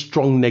very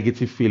strong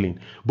negative feeling.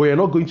 But you're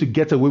not going to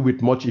get away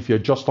with much if you're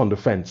just on the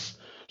fence.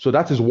 So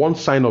that is one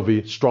sign of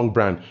a strong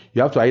brand.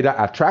 You have to either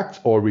attract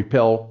or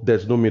repel.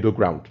 There's no middle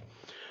ground.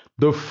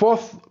 The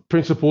fourth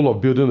principle of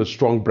building a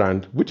strong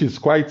brand, which is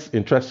quite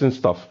interesting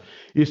stuff,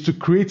 is to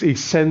create a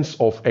sense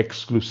of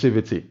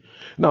exclusivity.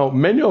 Now,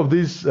 many of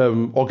these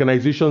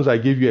organizations I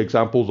gave you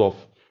examples of,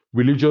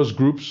 religious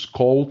groups,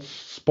 cults,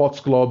 sports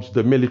clubs,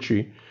 the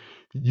military,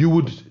 you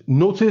would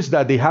notice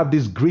that they have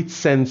this great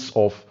sense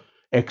of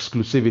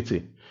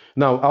exclusivity.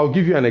 Now, I'll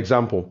give you an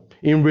example.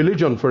 In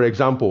religion, for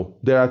example,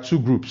 there are two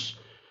groups.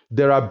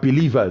 There are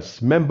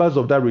believers. Members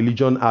of that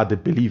religion are the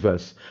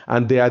believers,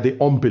 and they are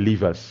the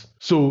unbelievers.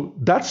 So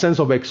that sense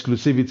of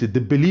exclusivity,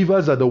 the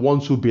believers are the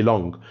ones who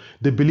belong.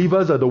 The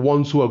believers are the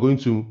ones who are going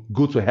to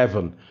go to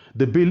heaven.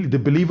 The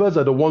believers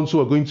are the ones who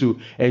are going to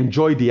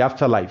enjoy the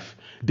afterlife.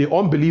 The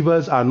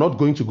unbelievers are not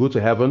going to go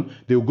to heaven.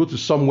 They will go to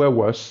somewhere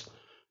worse,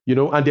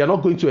 and they are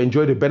not going to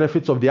enjoy the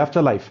benefits of the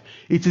afterlife.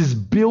 It is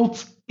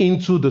built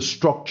into the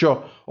structure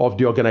of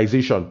the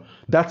organization,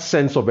 that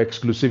sense of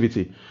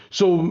exclusivity.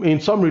 So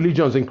in some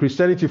religions, in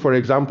Christianity, for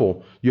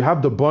example, you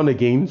have the born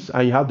agains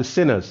and you have the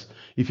sinners.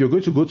 If you're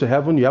going to go to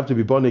heaven, you have to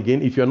be born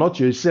again. If you're not,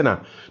 you're a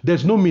sinner.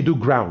 There's no middle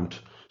ground.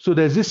 So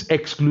there's this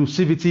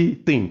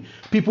exclusivity thing.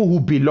 People who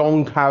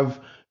belong have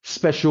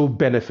special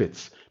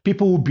benefits.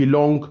 People who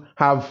belong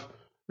have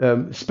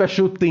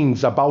special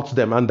things about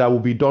them, and that will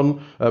be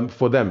done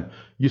for them.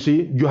 You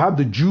see, you have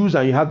the Jews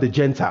and you have the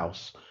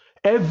Gentiles.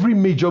 Every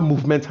major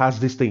movement has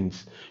these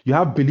things. You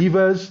have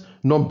believers,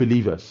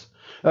 non-believers.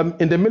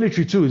 In the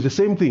military too, it's the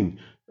same thing.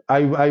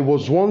 I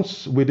was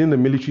once within the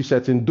military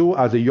setting, though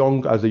as a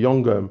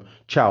young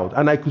child,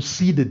 and I could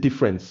see the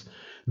difference.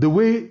 The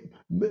way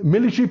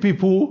military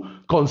people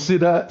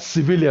consider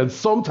civilians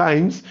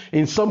sometimes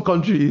in some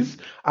countries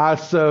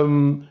as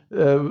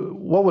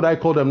what would I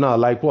call them now?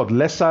 Like what?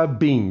 Lesser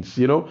beings,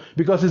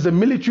 because it's the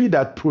military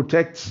that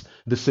protects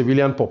the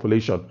civilian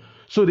population.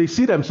 So they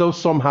see themselves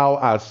somehow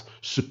as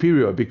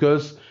superior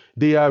because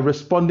they are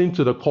responding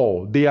to the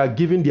call. They are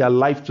giving their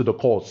life to the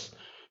cause.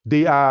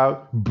 They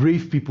are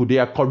brave people. They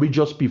are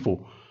courageous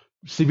people.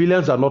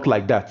 Civilians are not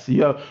like that.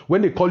 Yeah,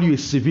 when they call you a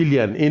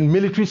civilian in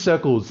military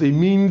circles, it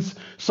means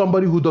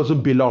somebody who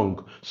doesn't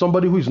belong,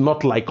 somebody who is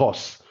not like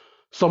us,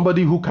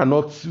 somebody who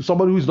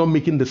is not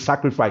making the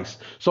sacrifice,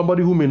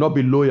 somebody who may not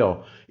be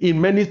loyal.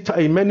 In many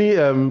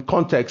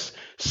contexts,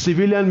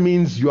 civilian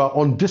means you are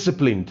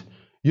undisciplined.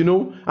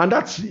 And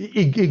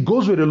it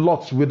goes with a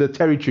lot with the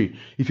territory.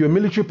 If you're a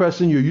military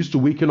person, you're used to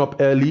waking up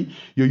early,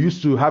 you're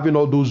used to having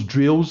all those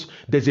drills.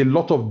 There's a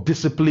lot of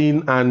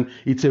discipline and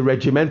it's a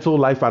regimental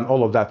life and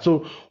all of that.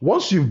 So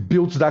once you've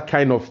built that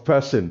kind of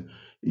person,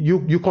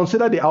 you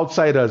consider the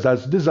outsiders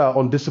as these are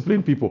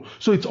undisciplined people.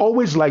 So it's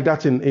always like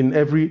that in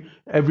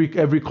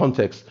every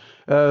context.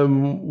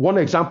 One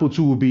example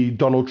too would be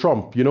Donald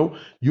Trump.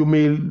 You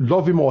may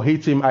love him or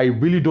hate him. I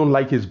really don't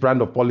like his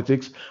brand of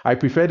politics. I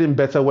preferred him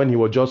better when he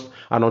was just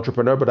an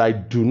entrepreneur, but I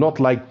do not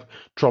like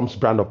Trump's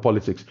brand of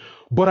politics.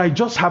 But I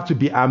just have to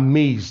be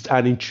amazed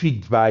and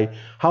intrigued by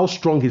how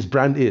strong his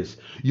brand is.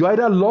 You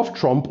either love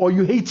Trump or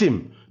you hate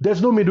him.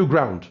 There's no middle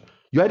ground.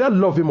 You either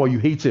love him or you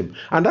hate him.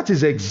 And that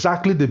is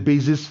exactly the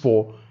basis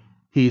for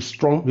his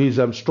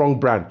strong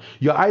brand.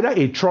 You're either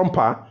a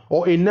Trumper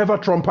or a never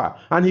Trumper.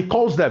 And he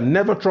calls them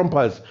never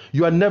Trumpers.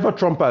 You are never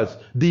Trumpers.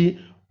 The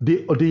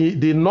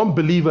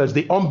non-believers,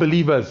 the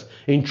unbelievers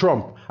in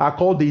Trump are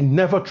called the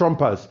never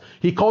Trumpers.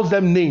 He calls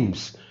them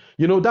names.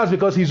 That's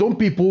because his own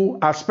people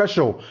are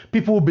special.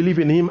 People who believe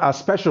in him are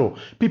special.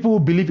 People who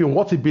believe in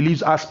what he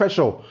believes are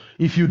special.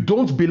 If you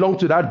don't belong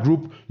to that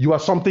group, you are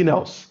something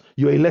else.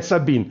 You're a lesser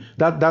being,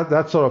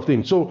 that sort of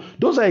thing. So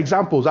those are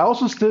examples. I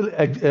also still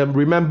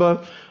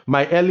remember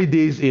my early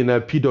days in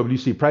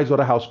PwC,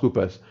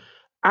 PricewaterhouseCoopers.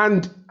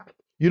 And,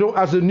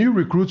 as a new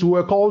recruit, we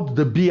were called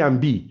the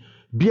B&B.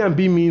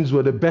 B&B means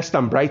we're the best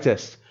and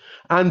brightest.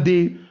 And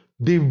they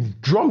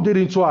drummed it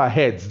into our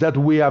heads that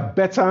we are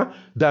better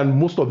than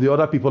most of the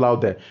other people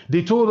out there.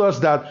 They told us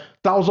that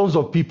thousands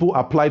of people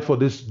applied for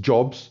these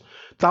jobs.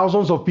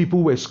 Thousands of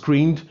people were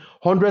screened.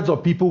 Hundreds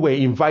of people were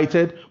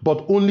invited,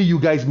 but only you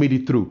guys made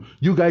it through.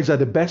 You guys are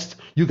the best.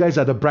 You guys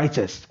are the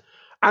brightest.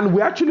 And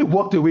we actually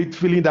walked away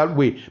feeling that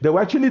way. They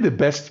were actually the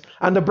best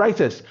and the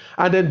brightest.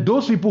 And then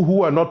those people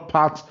who are not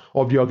part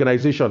of the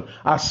organization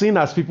are seen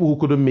as people who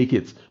couldn't make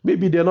it.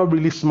 Maybe they're not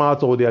really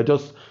smart or they are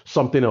just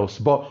something else.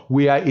 But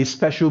we are a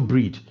special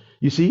breed,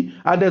 you see.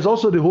 And there's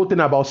also the whole thing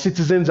about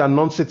citizens and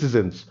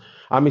non-citizens.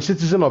 I'm a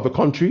citizen of a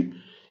country.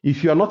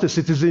 If you are not a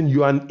citizen,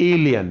 you are an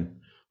alien.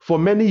 For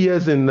many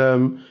years in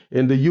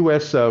the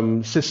U.S.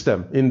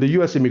 System, in the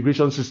U.S.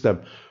 immigration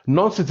system,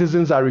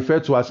 non-citizens are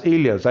referred to as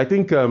aliens. I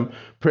think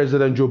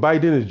President Joe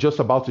Biden is just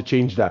about to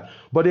change that.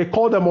 But they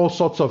call them all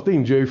sorts of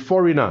things. You're a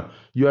foreigner.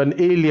 You're an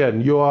alien.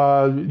 You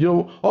are,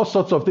 all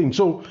sorts of things.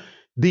 So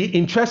the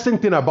interesting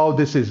thing about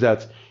this is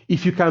that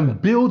if you can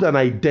build an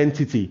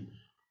identity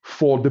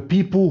for the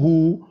people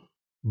who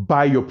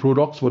buy your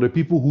products, for the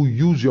people who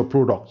use your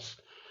products,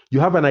 you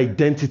have an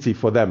identity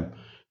for them.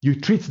 You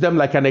treat them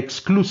like an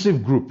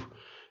exclusive group.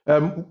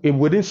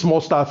 Within Small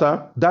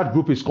Starter, that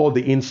group is called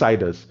the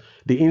insiders.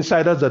 The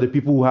insiders are the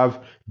people who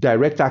have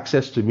direct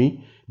access to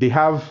me. They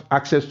have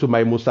access to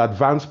my most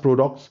advanced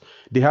products.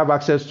 They have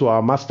access to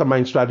our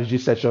mastermind strategy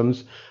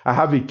sessions. I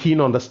have a keen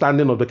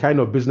understanding of the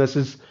kind of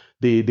businesses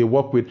they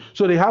work with.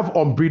 So they have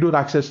unbridled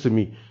access to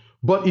me.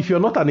 But if you're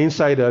not an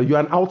insider, you're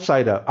an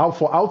outsider.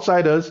 For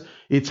outsiders,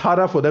 it's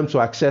harder for them to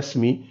access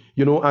me,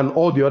 and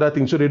all the other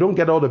things. So they don't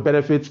get all the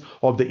benefits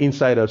of the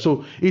insider.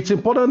 So it's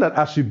important that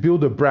as you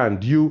build a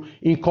brand, you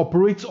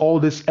incorporate all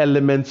these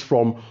elements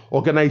from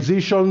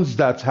organizations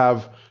that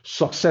have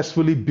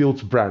successfully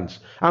built brands.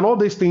 And all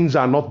these things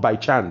are not by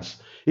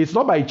chance. It's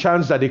not by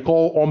chance that they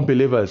call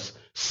unbelievers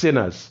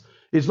sinners.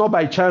 It's not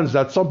by chance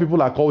that some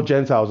people are called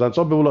Gentiles and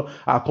some people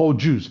are called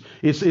Jews.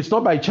 It's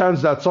not by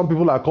chance that some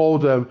people are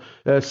called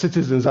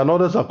citizens and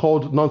others are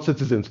called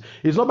non-citizens.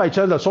 It's not by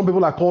chance that some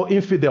people are called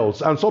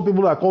infidels and some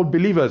people are called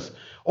believers.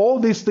 All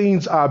these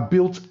things are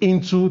built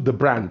into the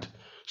brand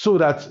so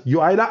that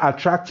you either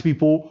attract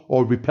people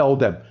or repel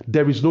them.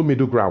 There is no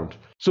middle ground.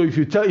 So if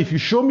you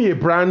show me a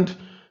brand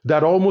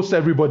that almost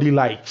everybody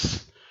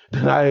likes,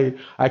 then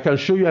I can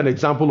show you an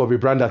example of a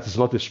brand that is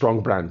not a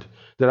strong brand.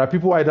 There are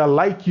people who either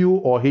like you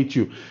or hate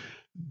you.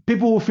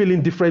 People who feel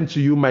indifferent to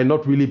you might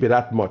not really be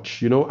that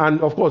much,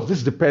 And of course,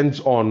 this depends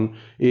on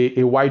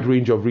a wide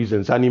range of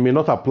reasons, and it may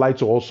not apply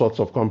to all sorts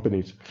of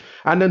companies.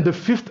 And then the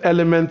fifth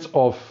element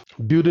of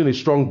building a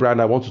strong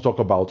brand I want to talk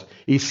about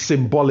is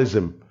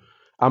symbolism.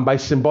 And by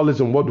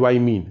symbolism, what do I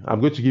mean? I'm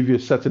going to give you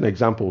certain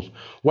examples.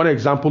 One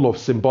example of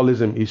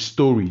symbolism is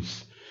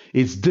stories.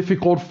 It's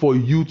difficult for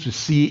you to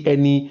see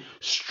any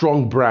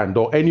strong brand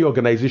or any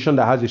organization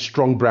that has a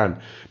strong brand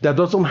that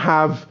doesn't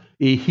have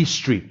a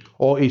history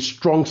or a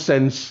strong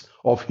sense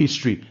of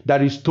history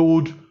that is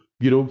told,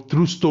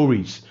 through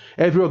stories.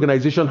 Every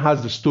organization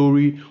has the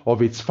story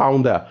of its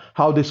founder,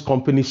 how this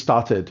company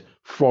started,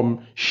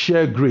 from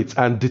sheer grit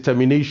and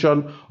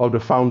determination of the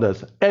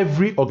founders.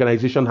 Every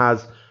organization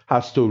has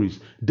stories.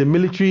 The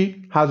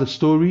military has a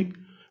story.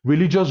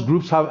 Religious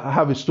groups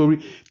have a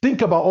story.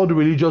 Think about all the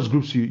religious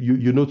groups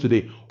you know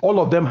today.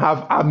 All of them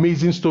have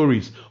amazing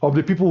stories of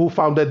the people who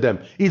founded them.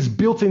 It's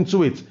built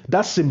into it.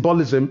 That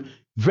symbolism,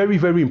 very,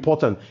 very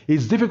important.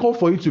 It's difficult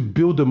for you to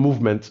build a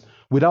movement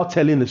without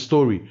telling a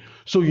story.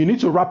 So you need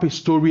to wrap a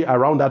story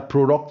around that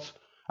product,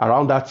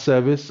 around that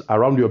service,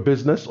 around your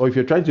business, or if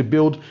you're trying to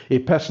build a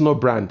personal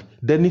brand,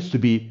 there needs to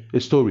be a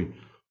story.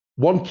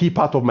 One key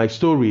part of my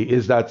story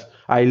is that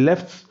I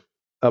left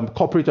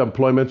corporate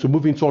employment to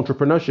move into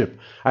entrepreneurship.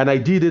 And I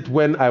did it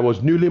when I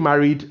was newly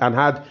married and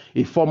had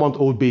a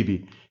 4-month-old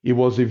baby. It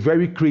was a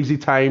very crazy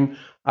time.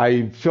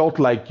 I felt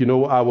like,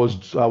 I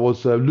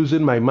was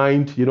losing my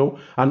mind,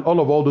 and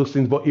all those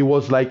things. But it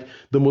was like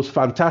the most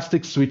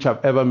fantastic switch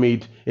I've ever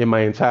made in my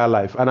entire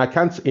life. And I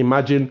can't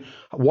imagine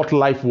what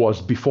life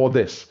was before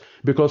this.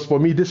 Because for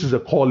me, this is a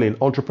calling.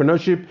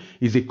 Entrepreneurship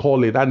is a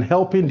calling, and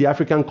helping the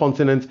African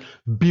continent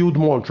build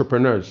more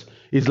entrepreneurs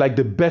is like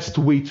the best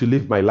way to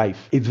live my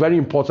life. It's very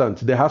important.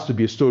 There has to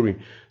be a story.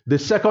 The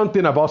second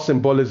thing about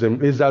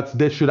symbolism is that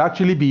there should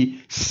actually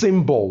be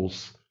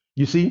symbols.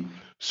 You see?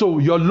 So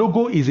your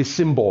logo is a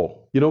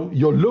symbol.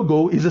 Your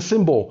logo is a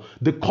symbol.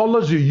 The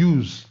colors you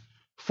use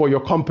for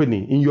your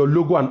company in your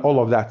logo and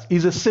all of that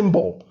is a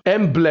symbol.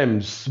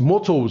 Emblems,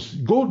 mottos,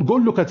 go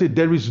look at it.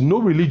 There is no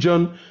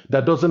religion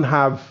that doesn't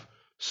have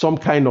some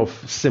kind of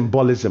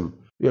symbolism.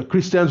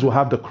 Christians will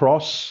have the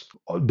cross.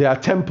 There are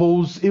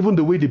temples, even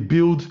the way they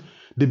build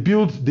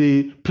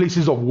the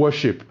places of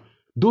worship.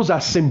 Those are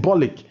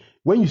symbolic.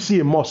 When you see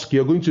a mosque,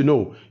 you're going to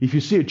know. If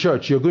you see a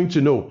church, you're going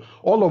to know.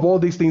 All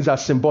these things are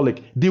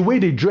symbolic. The way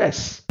they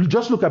dress,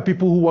 just look at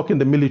people who work in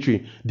the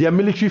military. Their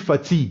military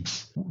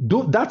fatigues.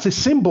 That's a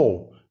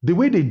symbol. The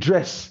way they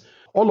dress,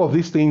 all of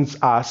these things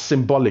are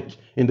symbolic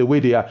in the way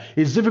they are.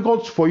 It's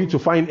difficult for you to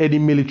find any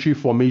military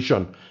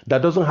formation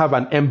that doesn't have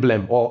an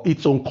emblem or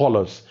its own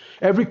colors.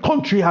 Every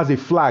country has a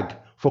flag.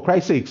 For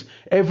Christ's sakes,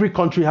 every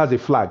country has a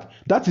flag.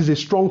 That is a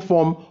strong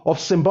form of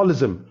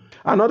symbolism.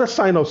 Another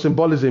sign of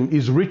symbolism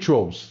is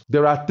rituals.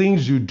 There are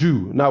things you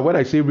do. Now, when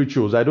I say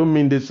rituals, I don't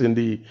mean this in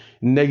the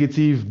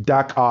negative,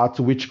 dark art,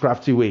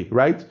 witchcrafty way,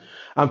 right?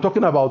 I'm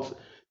talking about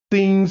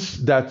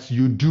things that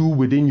you do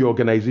within your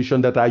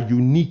organization that are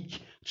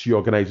unique to your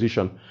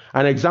organization.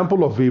 An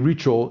example of a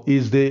ritual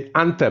is the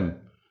anthem.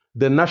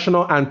 The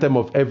national anthem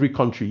of every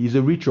country is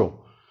a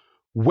ritual.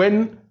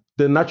 When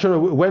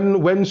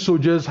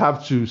soldiers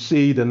have to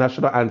say the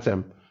national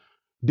anthem,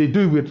 they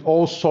do it with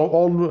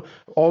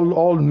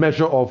all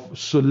measure of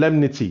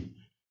solemnity.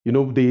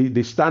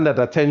 They stand at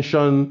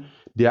attention,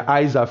 their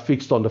eyes are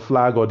fixed on the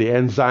flag or the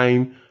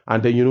ensign,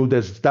 and then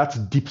there's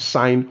that deep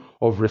sign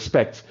of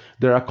respect.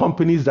 There are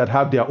companies that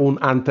have their own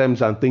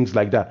anthems and things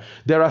like that.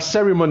 There are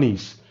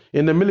ceremonies.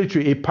 In the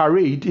military, a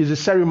parade is a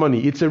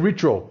ceremony, it's a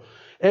ritual.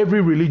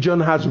 Every religion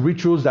has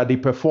rituals that they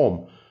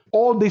perform.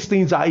 All these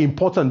things are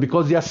important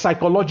because they are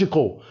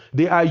psychological.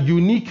 They are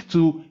unique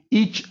to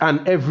each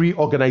and every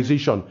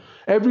organization.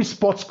 Every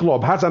sports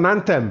club has an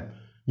anthem.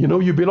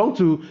 You belong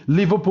to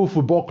Liverpool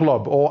Football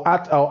Club or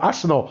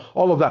Arsenal,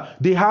 all of that.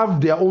 They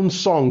have their own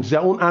songs,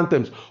 their own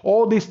anthems.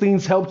 All these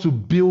things help to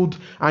build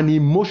an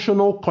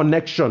emotional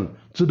connection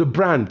to the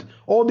brand.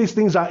 All these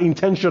things are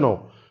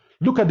intentional.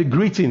 Look at the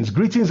greetings.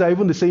 Greetings are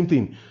even the same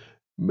thing.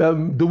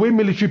 The way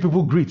military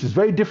people greet is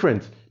very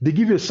different. They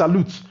give you a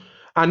salute.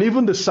 And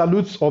even the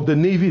salutes of the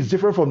Navy is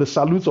different from the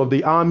salutes of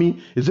the Army,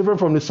 is different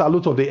from the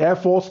salute of the Air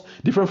Force,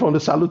 different from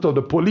the salute of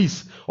the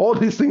police. All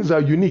these things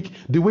are unique.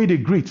 The way they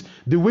greet,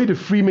 the way the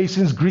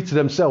Freemasons greet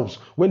themselves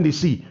when they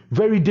see,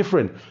 very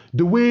different.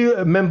 The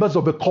way members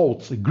of a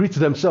cult greet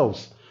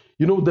themselves,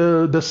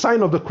 the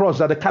sign of the cross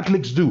that the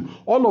Catholics do.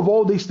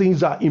 All these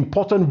things are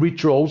important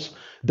rituals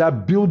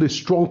that build a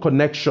strong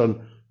connection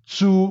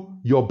to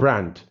your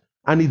brand.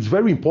 And it's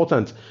very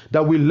important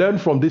that we learn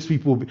from these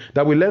people,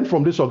 that we learn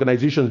from these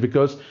organizations,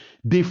 because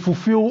they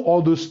fulfill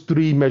all those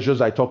three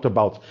measures I talked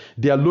about.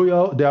 They are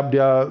loyal,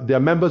 their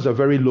members are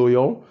very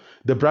loyal,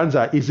 the brands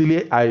are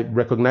easily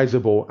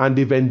recognizable, and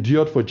they've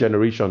endured for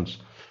generations.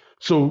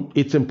 So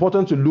it's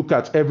important to look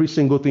at every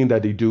single thing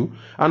that they do.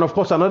 And of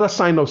course, another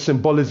sign of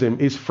symbolism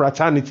is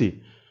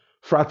fraternity.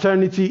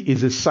 Fraternity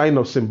is a sign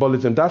of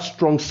symbolism, that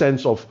strong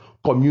sense of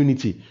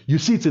community. You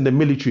see it in the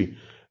military.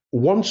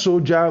 One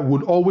soldier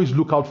would always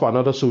look out for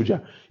another soldier,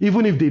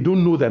 even if they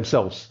don't know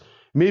themselves.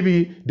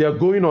 Maybe they're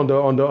going on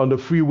the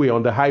freeway,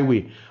 on the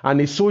highway, and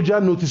a soldier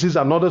notices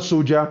another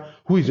soldier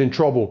who is in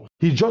trouble.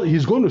 He's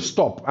going to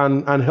stop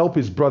and help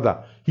his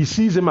brother. He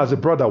sees him as a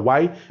brother.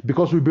 Why?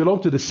 Because we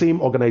belong to the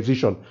same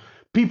organization.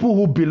 People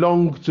who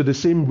belong to the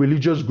same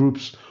religious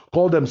groups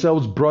call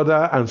themselves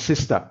brother and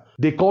sister.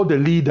 They call the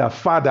leader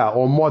father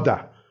or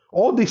mother.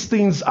 All these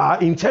things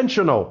are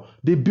intentional.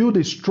 They build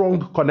a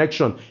strong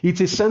connection. It's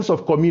a sense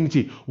of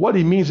community. What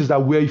it means is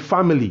that we're a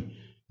family.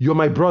 You're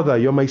my brother,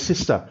 you're my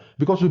sister,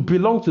 because we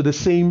belong to the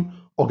same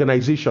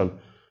organization.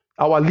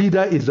 Our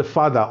leader is the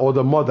father or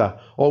the mother,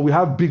 or we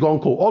have big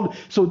uncle.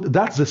 So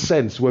that's the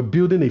sense. We're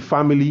building a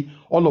family.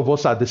 All of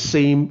us are the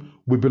same.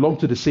 We belong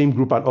to the same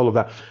group and all of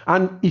that.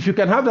 And if you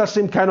can have that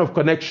same kind of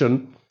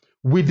connection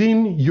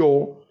within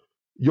your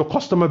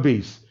customer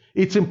base,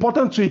 it's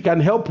important so it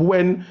can help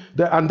and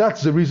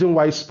that's the reason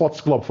why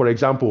sports club, for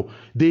example,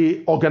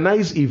 they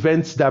organize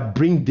events that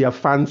bring their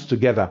fans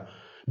together,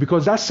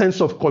 because that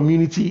sense of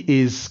community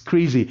is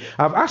crazy.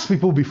 I've asked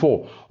people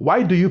before,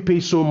 why do you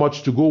pay so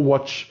much to go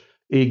watch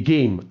a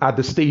game at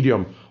the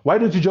stadium? Why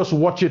don't you just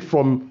watch it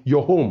from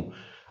your home?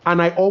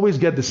 And I always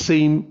get the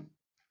same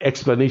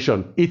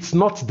explanation. It's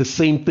not the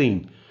same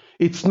thing.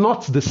 It's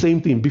not the same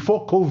thing.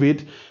 Before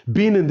COVID,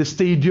 being in the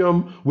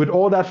stadium with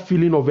all that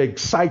feeling of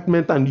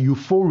excitement and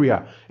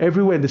euphoria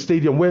everywhere in the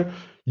stadium, where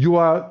you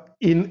are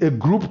in a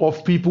group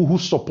of people who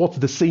support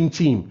the same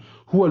team,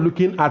 who are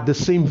looking at the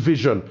same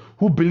vision,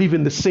 who believe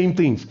in the same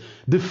things,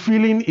 the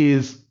feeling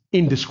is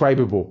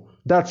indescribable.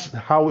 That's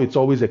how it's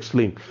always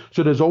explained.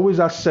 So there's always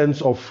that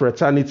sense of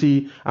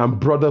fraternity and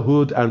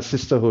brotherhood and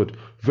sisterhood.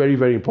 Very,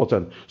 very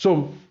important.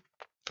 So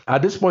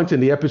at this point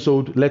in the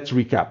episode, let's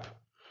recap.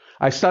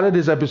 I started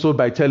this episode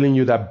by telling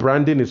you that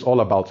branding is all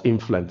about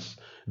influence.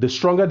 The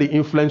stronger the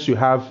influence you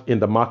have in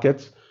the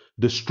market,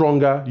 the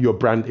stronger your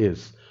brand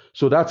is.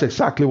 So that's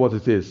exactly what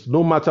it is.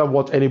 No matter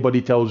what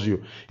anybody tells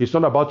you. It's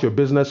not about your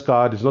business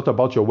card. It's not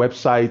about your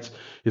website.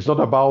 It's not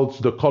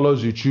about the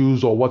colors you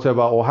choose or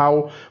whatever, or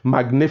how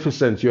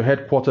magnificent your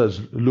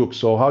headquarters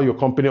looks or how your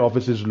company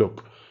offices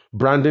look.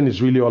 Branding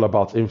is really all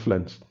about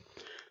influence.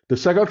 The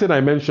second thing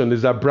I mentioned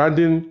is that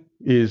branding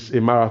is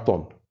a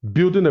marathon.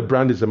 Building a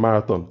brand is a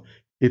marathon.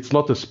 It's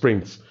not a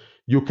sprint.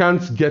 You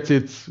can't get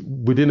it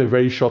within a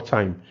very short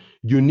time.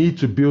 You need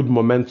to build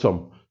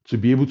momentum to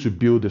be able to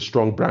build a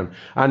strong brand.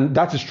 And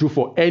that is true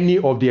for any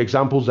of the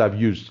examples I've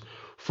used.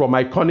 From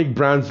iconic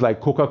brands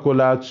like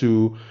Coca-Cola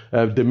to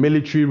the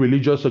military,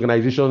 religious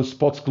organizations,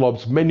 sports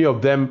clubs, many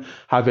of them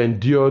have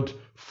endured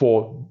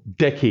for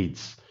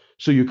decades.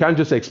 So you can't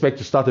just expect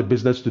to start a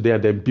business today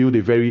and then build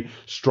a very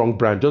strong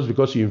brand just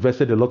because you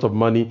invested a lot of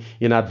money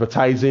in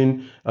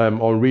advertising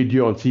on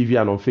radio, on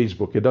TV, and on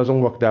Facebook. It doesn't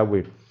work that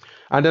way.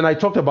 And then I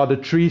talked about the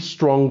three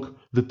strong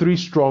the three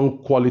strong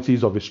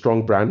qualities of a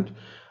strong brand.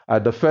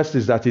 The first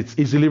is that it's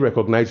easily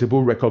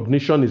recognizable.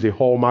 Recognition is a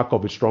hallmark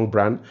of a strong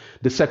brand.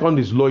 The second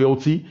is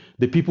loyalty.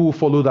 The people who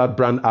follow that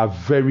brand are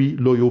very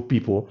loyal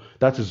people.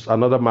 That is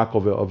another mark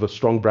of a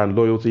strong brand,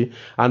 loyalty.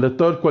 And the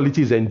third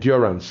quality is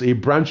endurance. A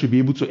brand should be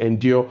able to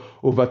endure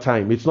over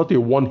time. It's not a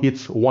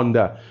one-hit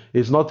wonder.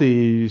 It's not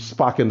a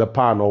spark in the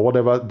pan or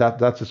whatever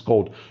that is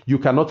called. You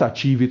cannot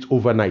achieve it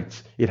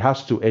overnight. It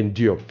has to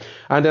endure.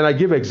 And then I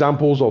give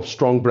examples of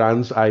strong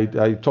brands.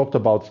 I talked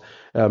about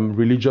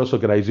religious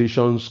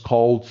organizations,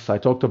 cults. I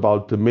talked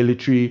about the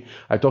military.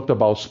 I talked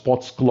about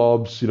sports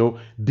clubs.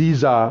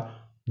 These are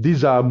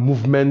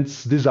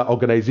movements. These are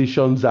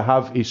organizations that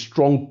have a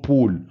strong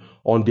pull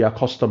on their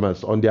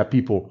customers, on their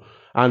people.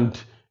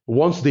 And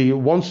once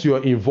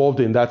you're involved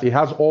in that, it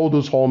has all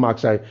those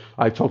hallmarks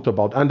I talked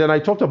about. And then I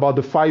talked about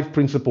the 5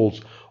 principles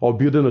of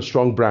building a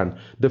strong brand.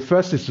 The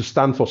first is to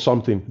stand for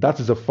something. That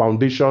is the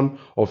foundation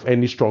of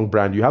any strong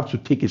brand. You have to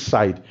take a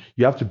side.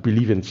 You have to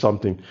believe in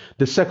something.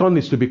 The second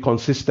is to be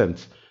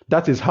consistent.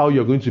 That is how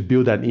you're going to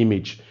build an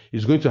image.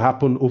 It's going to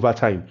happen over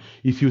time.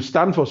 If you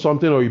stand for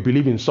something or you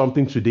believe in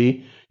something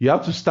today, you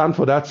have to stand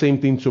for that same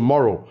thing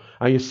tomorrow.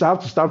 And you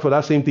have to stand for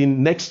that same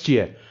thing next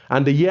year.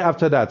 And the year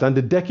after that, and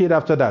the decade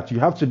after that. You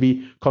have to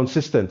be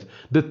consistent.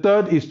 The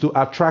third is to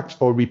attract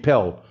or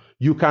repel.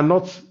 You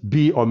cannot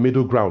be on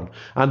middle ground.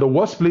 And the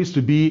worst place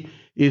to be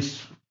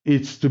is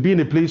to be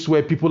in a place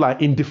where people are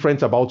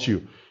indifferent about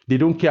you. They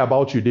don't care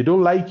about you. They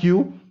don't like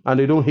you and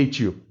they don't hate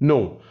you.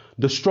 No.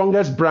 The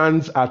strongest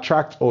brands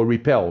attract or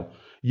repel.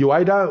 You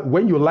either,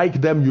 when you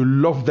like them, you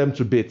love them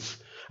to bits.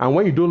 And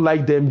when you don't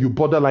like them, you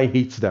borderline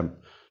hate them.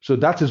 So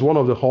that is one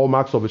of the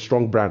hallmarks of a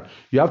strong brand.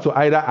 You have to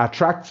either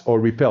attract or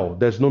repel.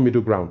 There's no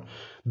middle ground.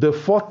 The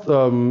fourth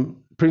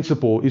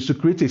principle is to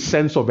create a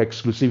sense of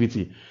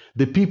exclusivity.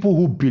 The people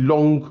who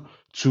belong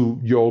to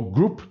your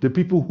group, the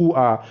people who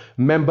are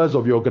members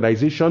of your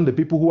organization, the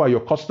people who are your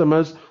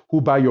customers,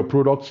 who buy your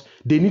products,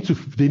 they need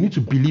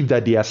to believe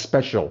that they are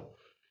special.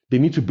 They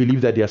need to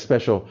believe that they are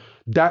special.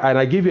 And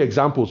I give you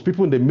examples.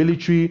 People in the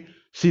military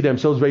see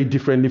themselves very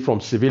differently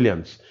from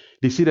civilians.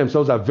 They see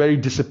themselves as very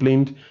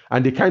disciplined,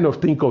 and they kind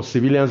of think of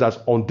civilians as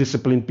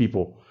undisciplined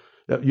people.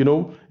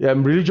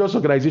 Religious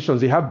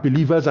organizations, they have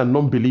believers and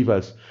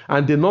non-believers.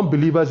 And the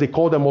non-believers, they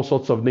call them all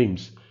sorts of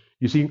names.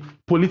 You see,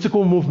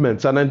 political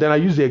movements. And then I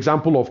use the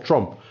example of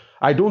Trump.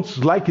 I don't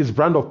like his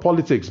brand of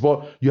politics,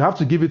 but you have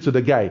to give it to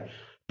the guy.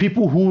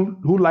 People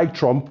who like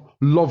Trump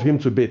love him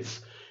to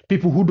bits.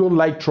 People who don't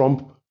like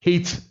Trump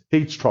hate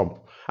Trump.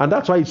 And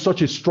that's why it's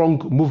such a strong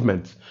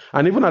movement.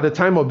 And even at the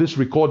time of this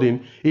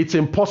recording, it's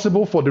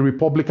impossible for the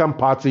Republican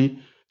Party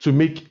to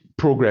make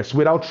progress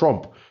without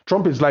Trump.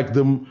 Trump is like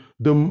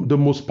the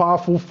most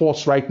powerful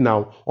force right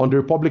now on the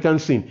Republican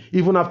scene,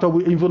 even after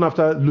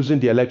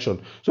losing the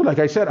election. So like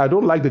I said, I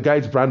don't like the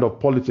guy's brand of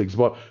politics,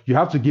 but you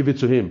have to give it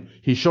to him.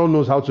 He sure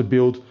knows how to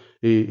build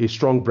a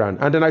strong brand.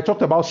 And then I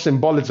talked about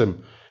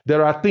symbolism.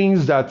 There are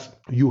things that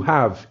you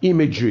have,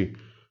 imagery,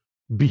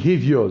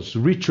 behaviors,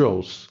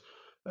 rituals,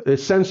 a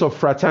sense of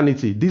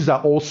fraternity. These are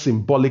all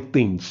symbolic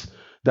things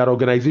that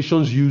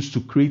organizations use to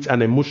create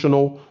an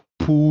emotional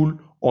pull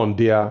on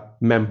their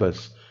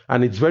members.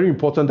 And it's very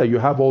important that you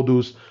have all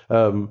those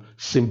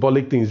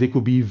symbolic things. They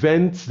could be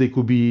events, they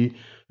could be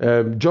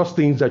just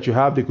things that you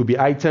have, they could be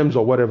items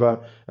or whatever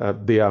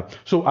they are.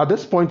 So at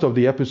this point of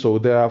the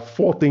episode, there are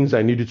 4 things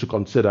I need you to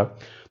consider.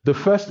 The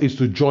first is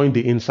to join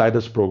the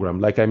Insiders program.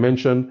 Like I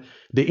mentioned,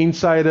 the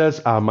Insiders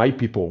are my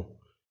people.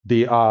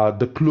 They are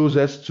the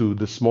closest to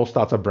the small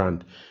starter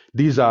brand.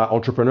 These are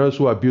entrepreneurs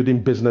who are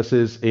building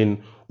businesses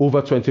in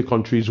over 20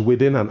 countries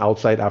within and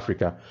outside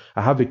Africa.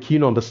 I have a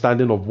keen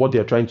understanding of what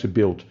they're trying to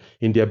build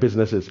in their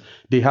businesses.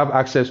 They have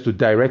access to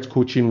direct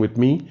coaching with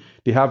me.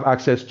 They have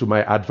access to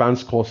my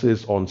advanced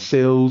courses on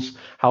sales,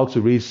 how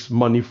to raise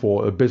money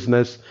for a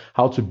business,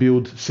 how to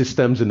build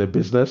systems in a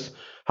business,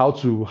 how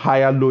to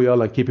hire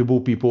loyal and capable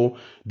people.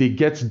 They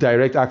get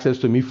direct access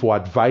to me for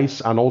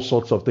advice and all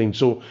sorts of things.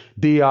 So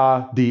they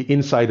are the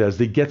insiders.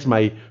 They get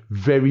my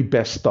very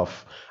best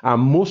stuff.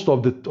 And most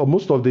of the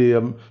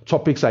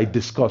topics I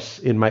discuss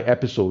in my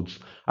episodes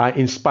are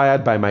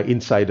inspired by my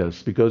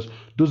insiders, because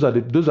those are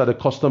the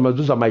customers,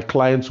 those are my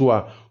clients who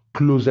are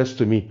closest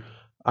to me.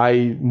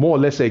 I more or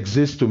less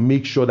exist to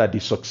make sure that they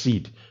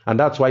succeed. And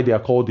that's why they are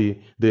called the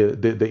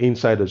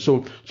insiders.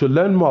 So to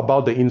learn more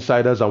about the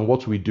insiders and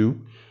what we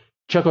do,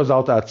 check us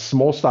out at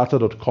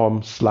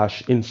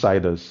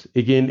smallstarter.com/insiders.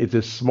 Again, it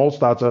is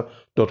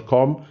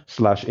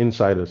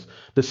smallstarter.com/insiders.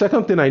 The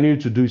second thing I need you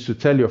to do is to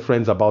tell your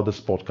friends about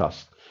this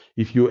podcast.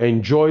 If you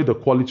enjoy the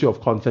quality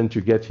of content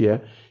you get here,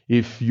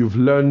 if you've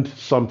learned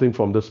something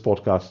from this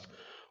podcast,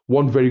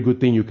 one very good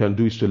thing you can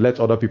do is to let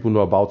other people know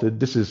about it.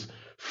 This is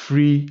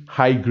free,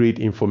 high-grade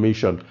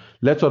information.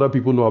 Let other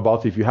people know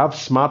about it. If you have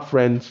smart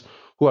friends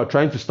who are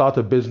trying to start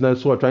a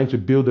business, who are trying to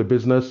build a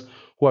business,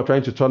 who are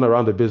trying to turn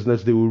around the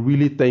business, they will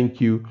really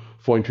thank you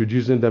for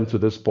introducing them to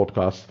this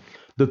podcast.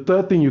 The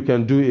third thing you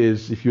can do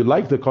is, if you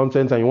like the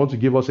content and you want to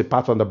give us a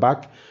pat on the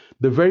back,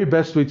 the very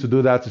best way to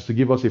do that is to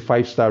give us a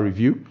 5-star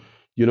review.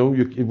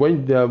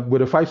 When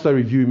with a 5-star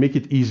review, you make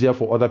it easier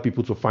for other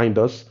people to find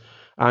us.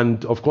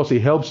 And of course,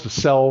 it helps to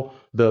sell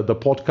the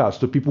podcast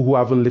to people who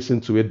haven't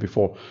listened to it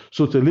before.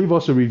 So to leave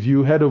us a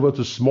review, head over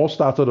to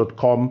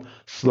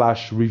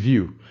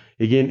smallstarter.com/review.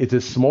 Again, it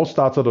is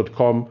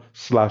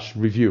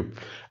smallstarter.com/review.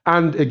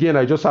 And again,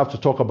 I just have to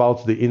talk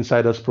about the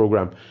Insiders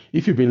program.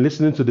 If you've been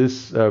listening to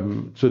this,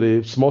 to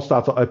the Small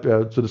Starter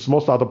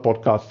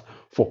podcast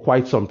for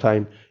quite some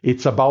time,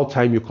 it's about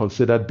time you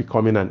considered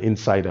becoming an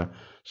insider,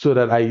 so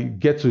that I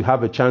get to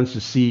have a chance to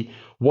see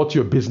what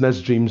your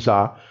business dreams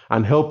are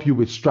and help you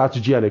with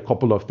strategy and a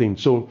couple of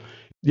things. So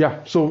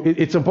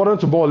it's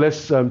important to more or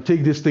less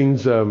take these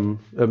things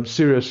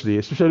seriously,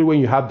 especially when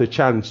you have the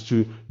chance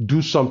to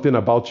do something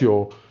about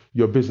your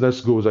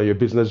business goals and your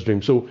business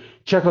dreams. So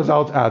check us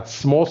out at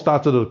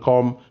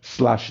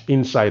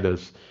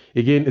smallstarter.com/insiders.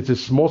 Again, it is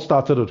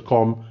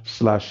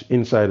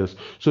smallstarter.com/insiders.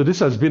 So this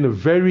has been a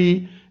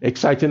very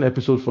exciting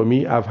episode for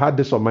me. I've had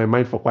this on my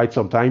mind for quite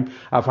some time.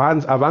 I've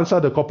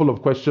answered a couple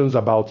of questions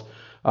about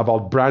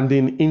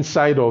branding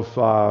inside of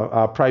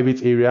our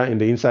private area in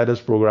the Insiders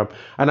program.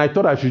 And I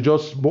thought I should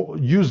just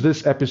use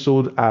this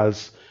episode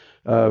as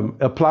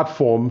a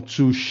platform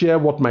to share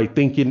what my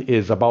thinking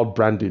is about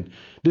branding.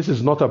 This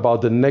is not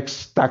about the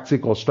next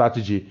tactic or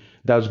strategy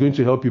that's going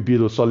to help you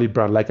build a solid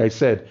brand. Like I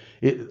said,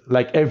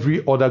 like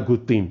every other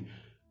good thing,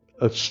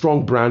 a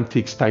strong brand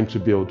takes time to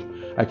build.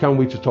 I can't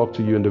wait to talk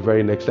to you in the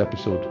very next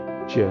episode.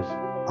 Cheers.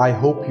 I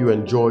hope you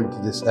enjoyed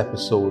this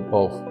episode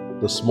of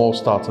the Small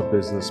Starter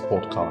Business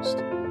Podcast.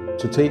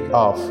 To take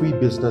our free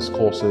business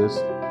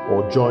courses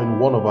or join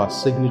one of our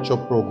signature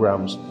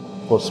programs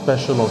for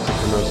special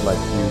entrepreneurs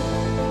like you,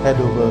 head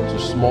over to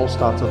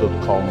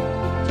smallstarter.com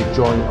to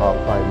join our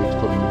private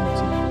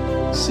community.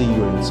 See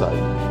you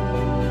inside.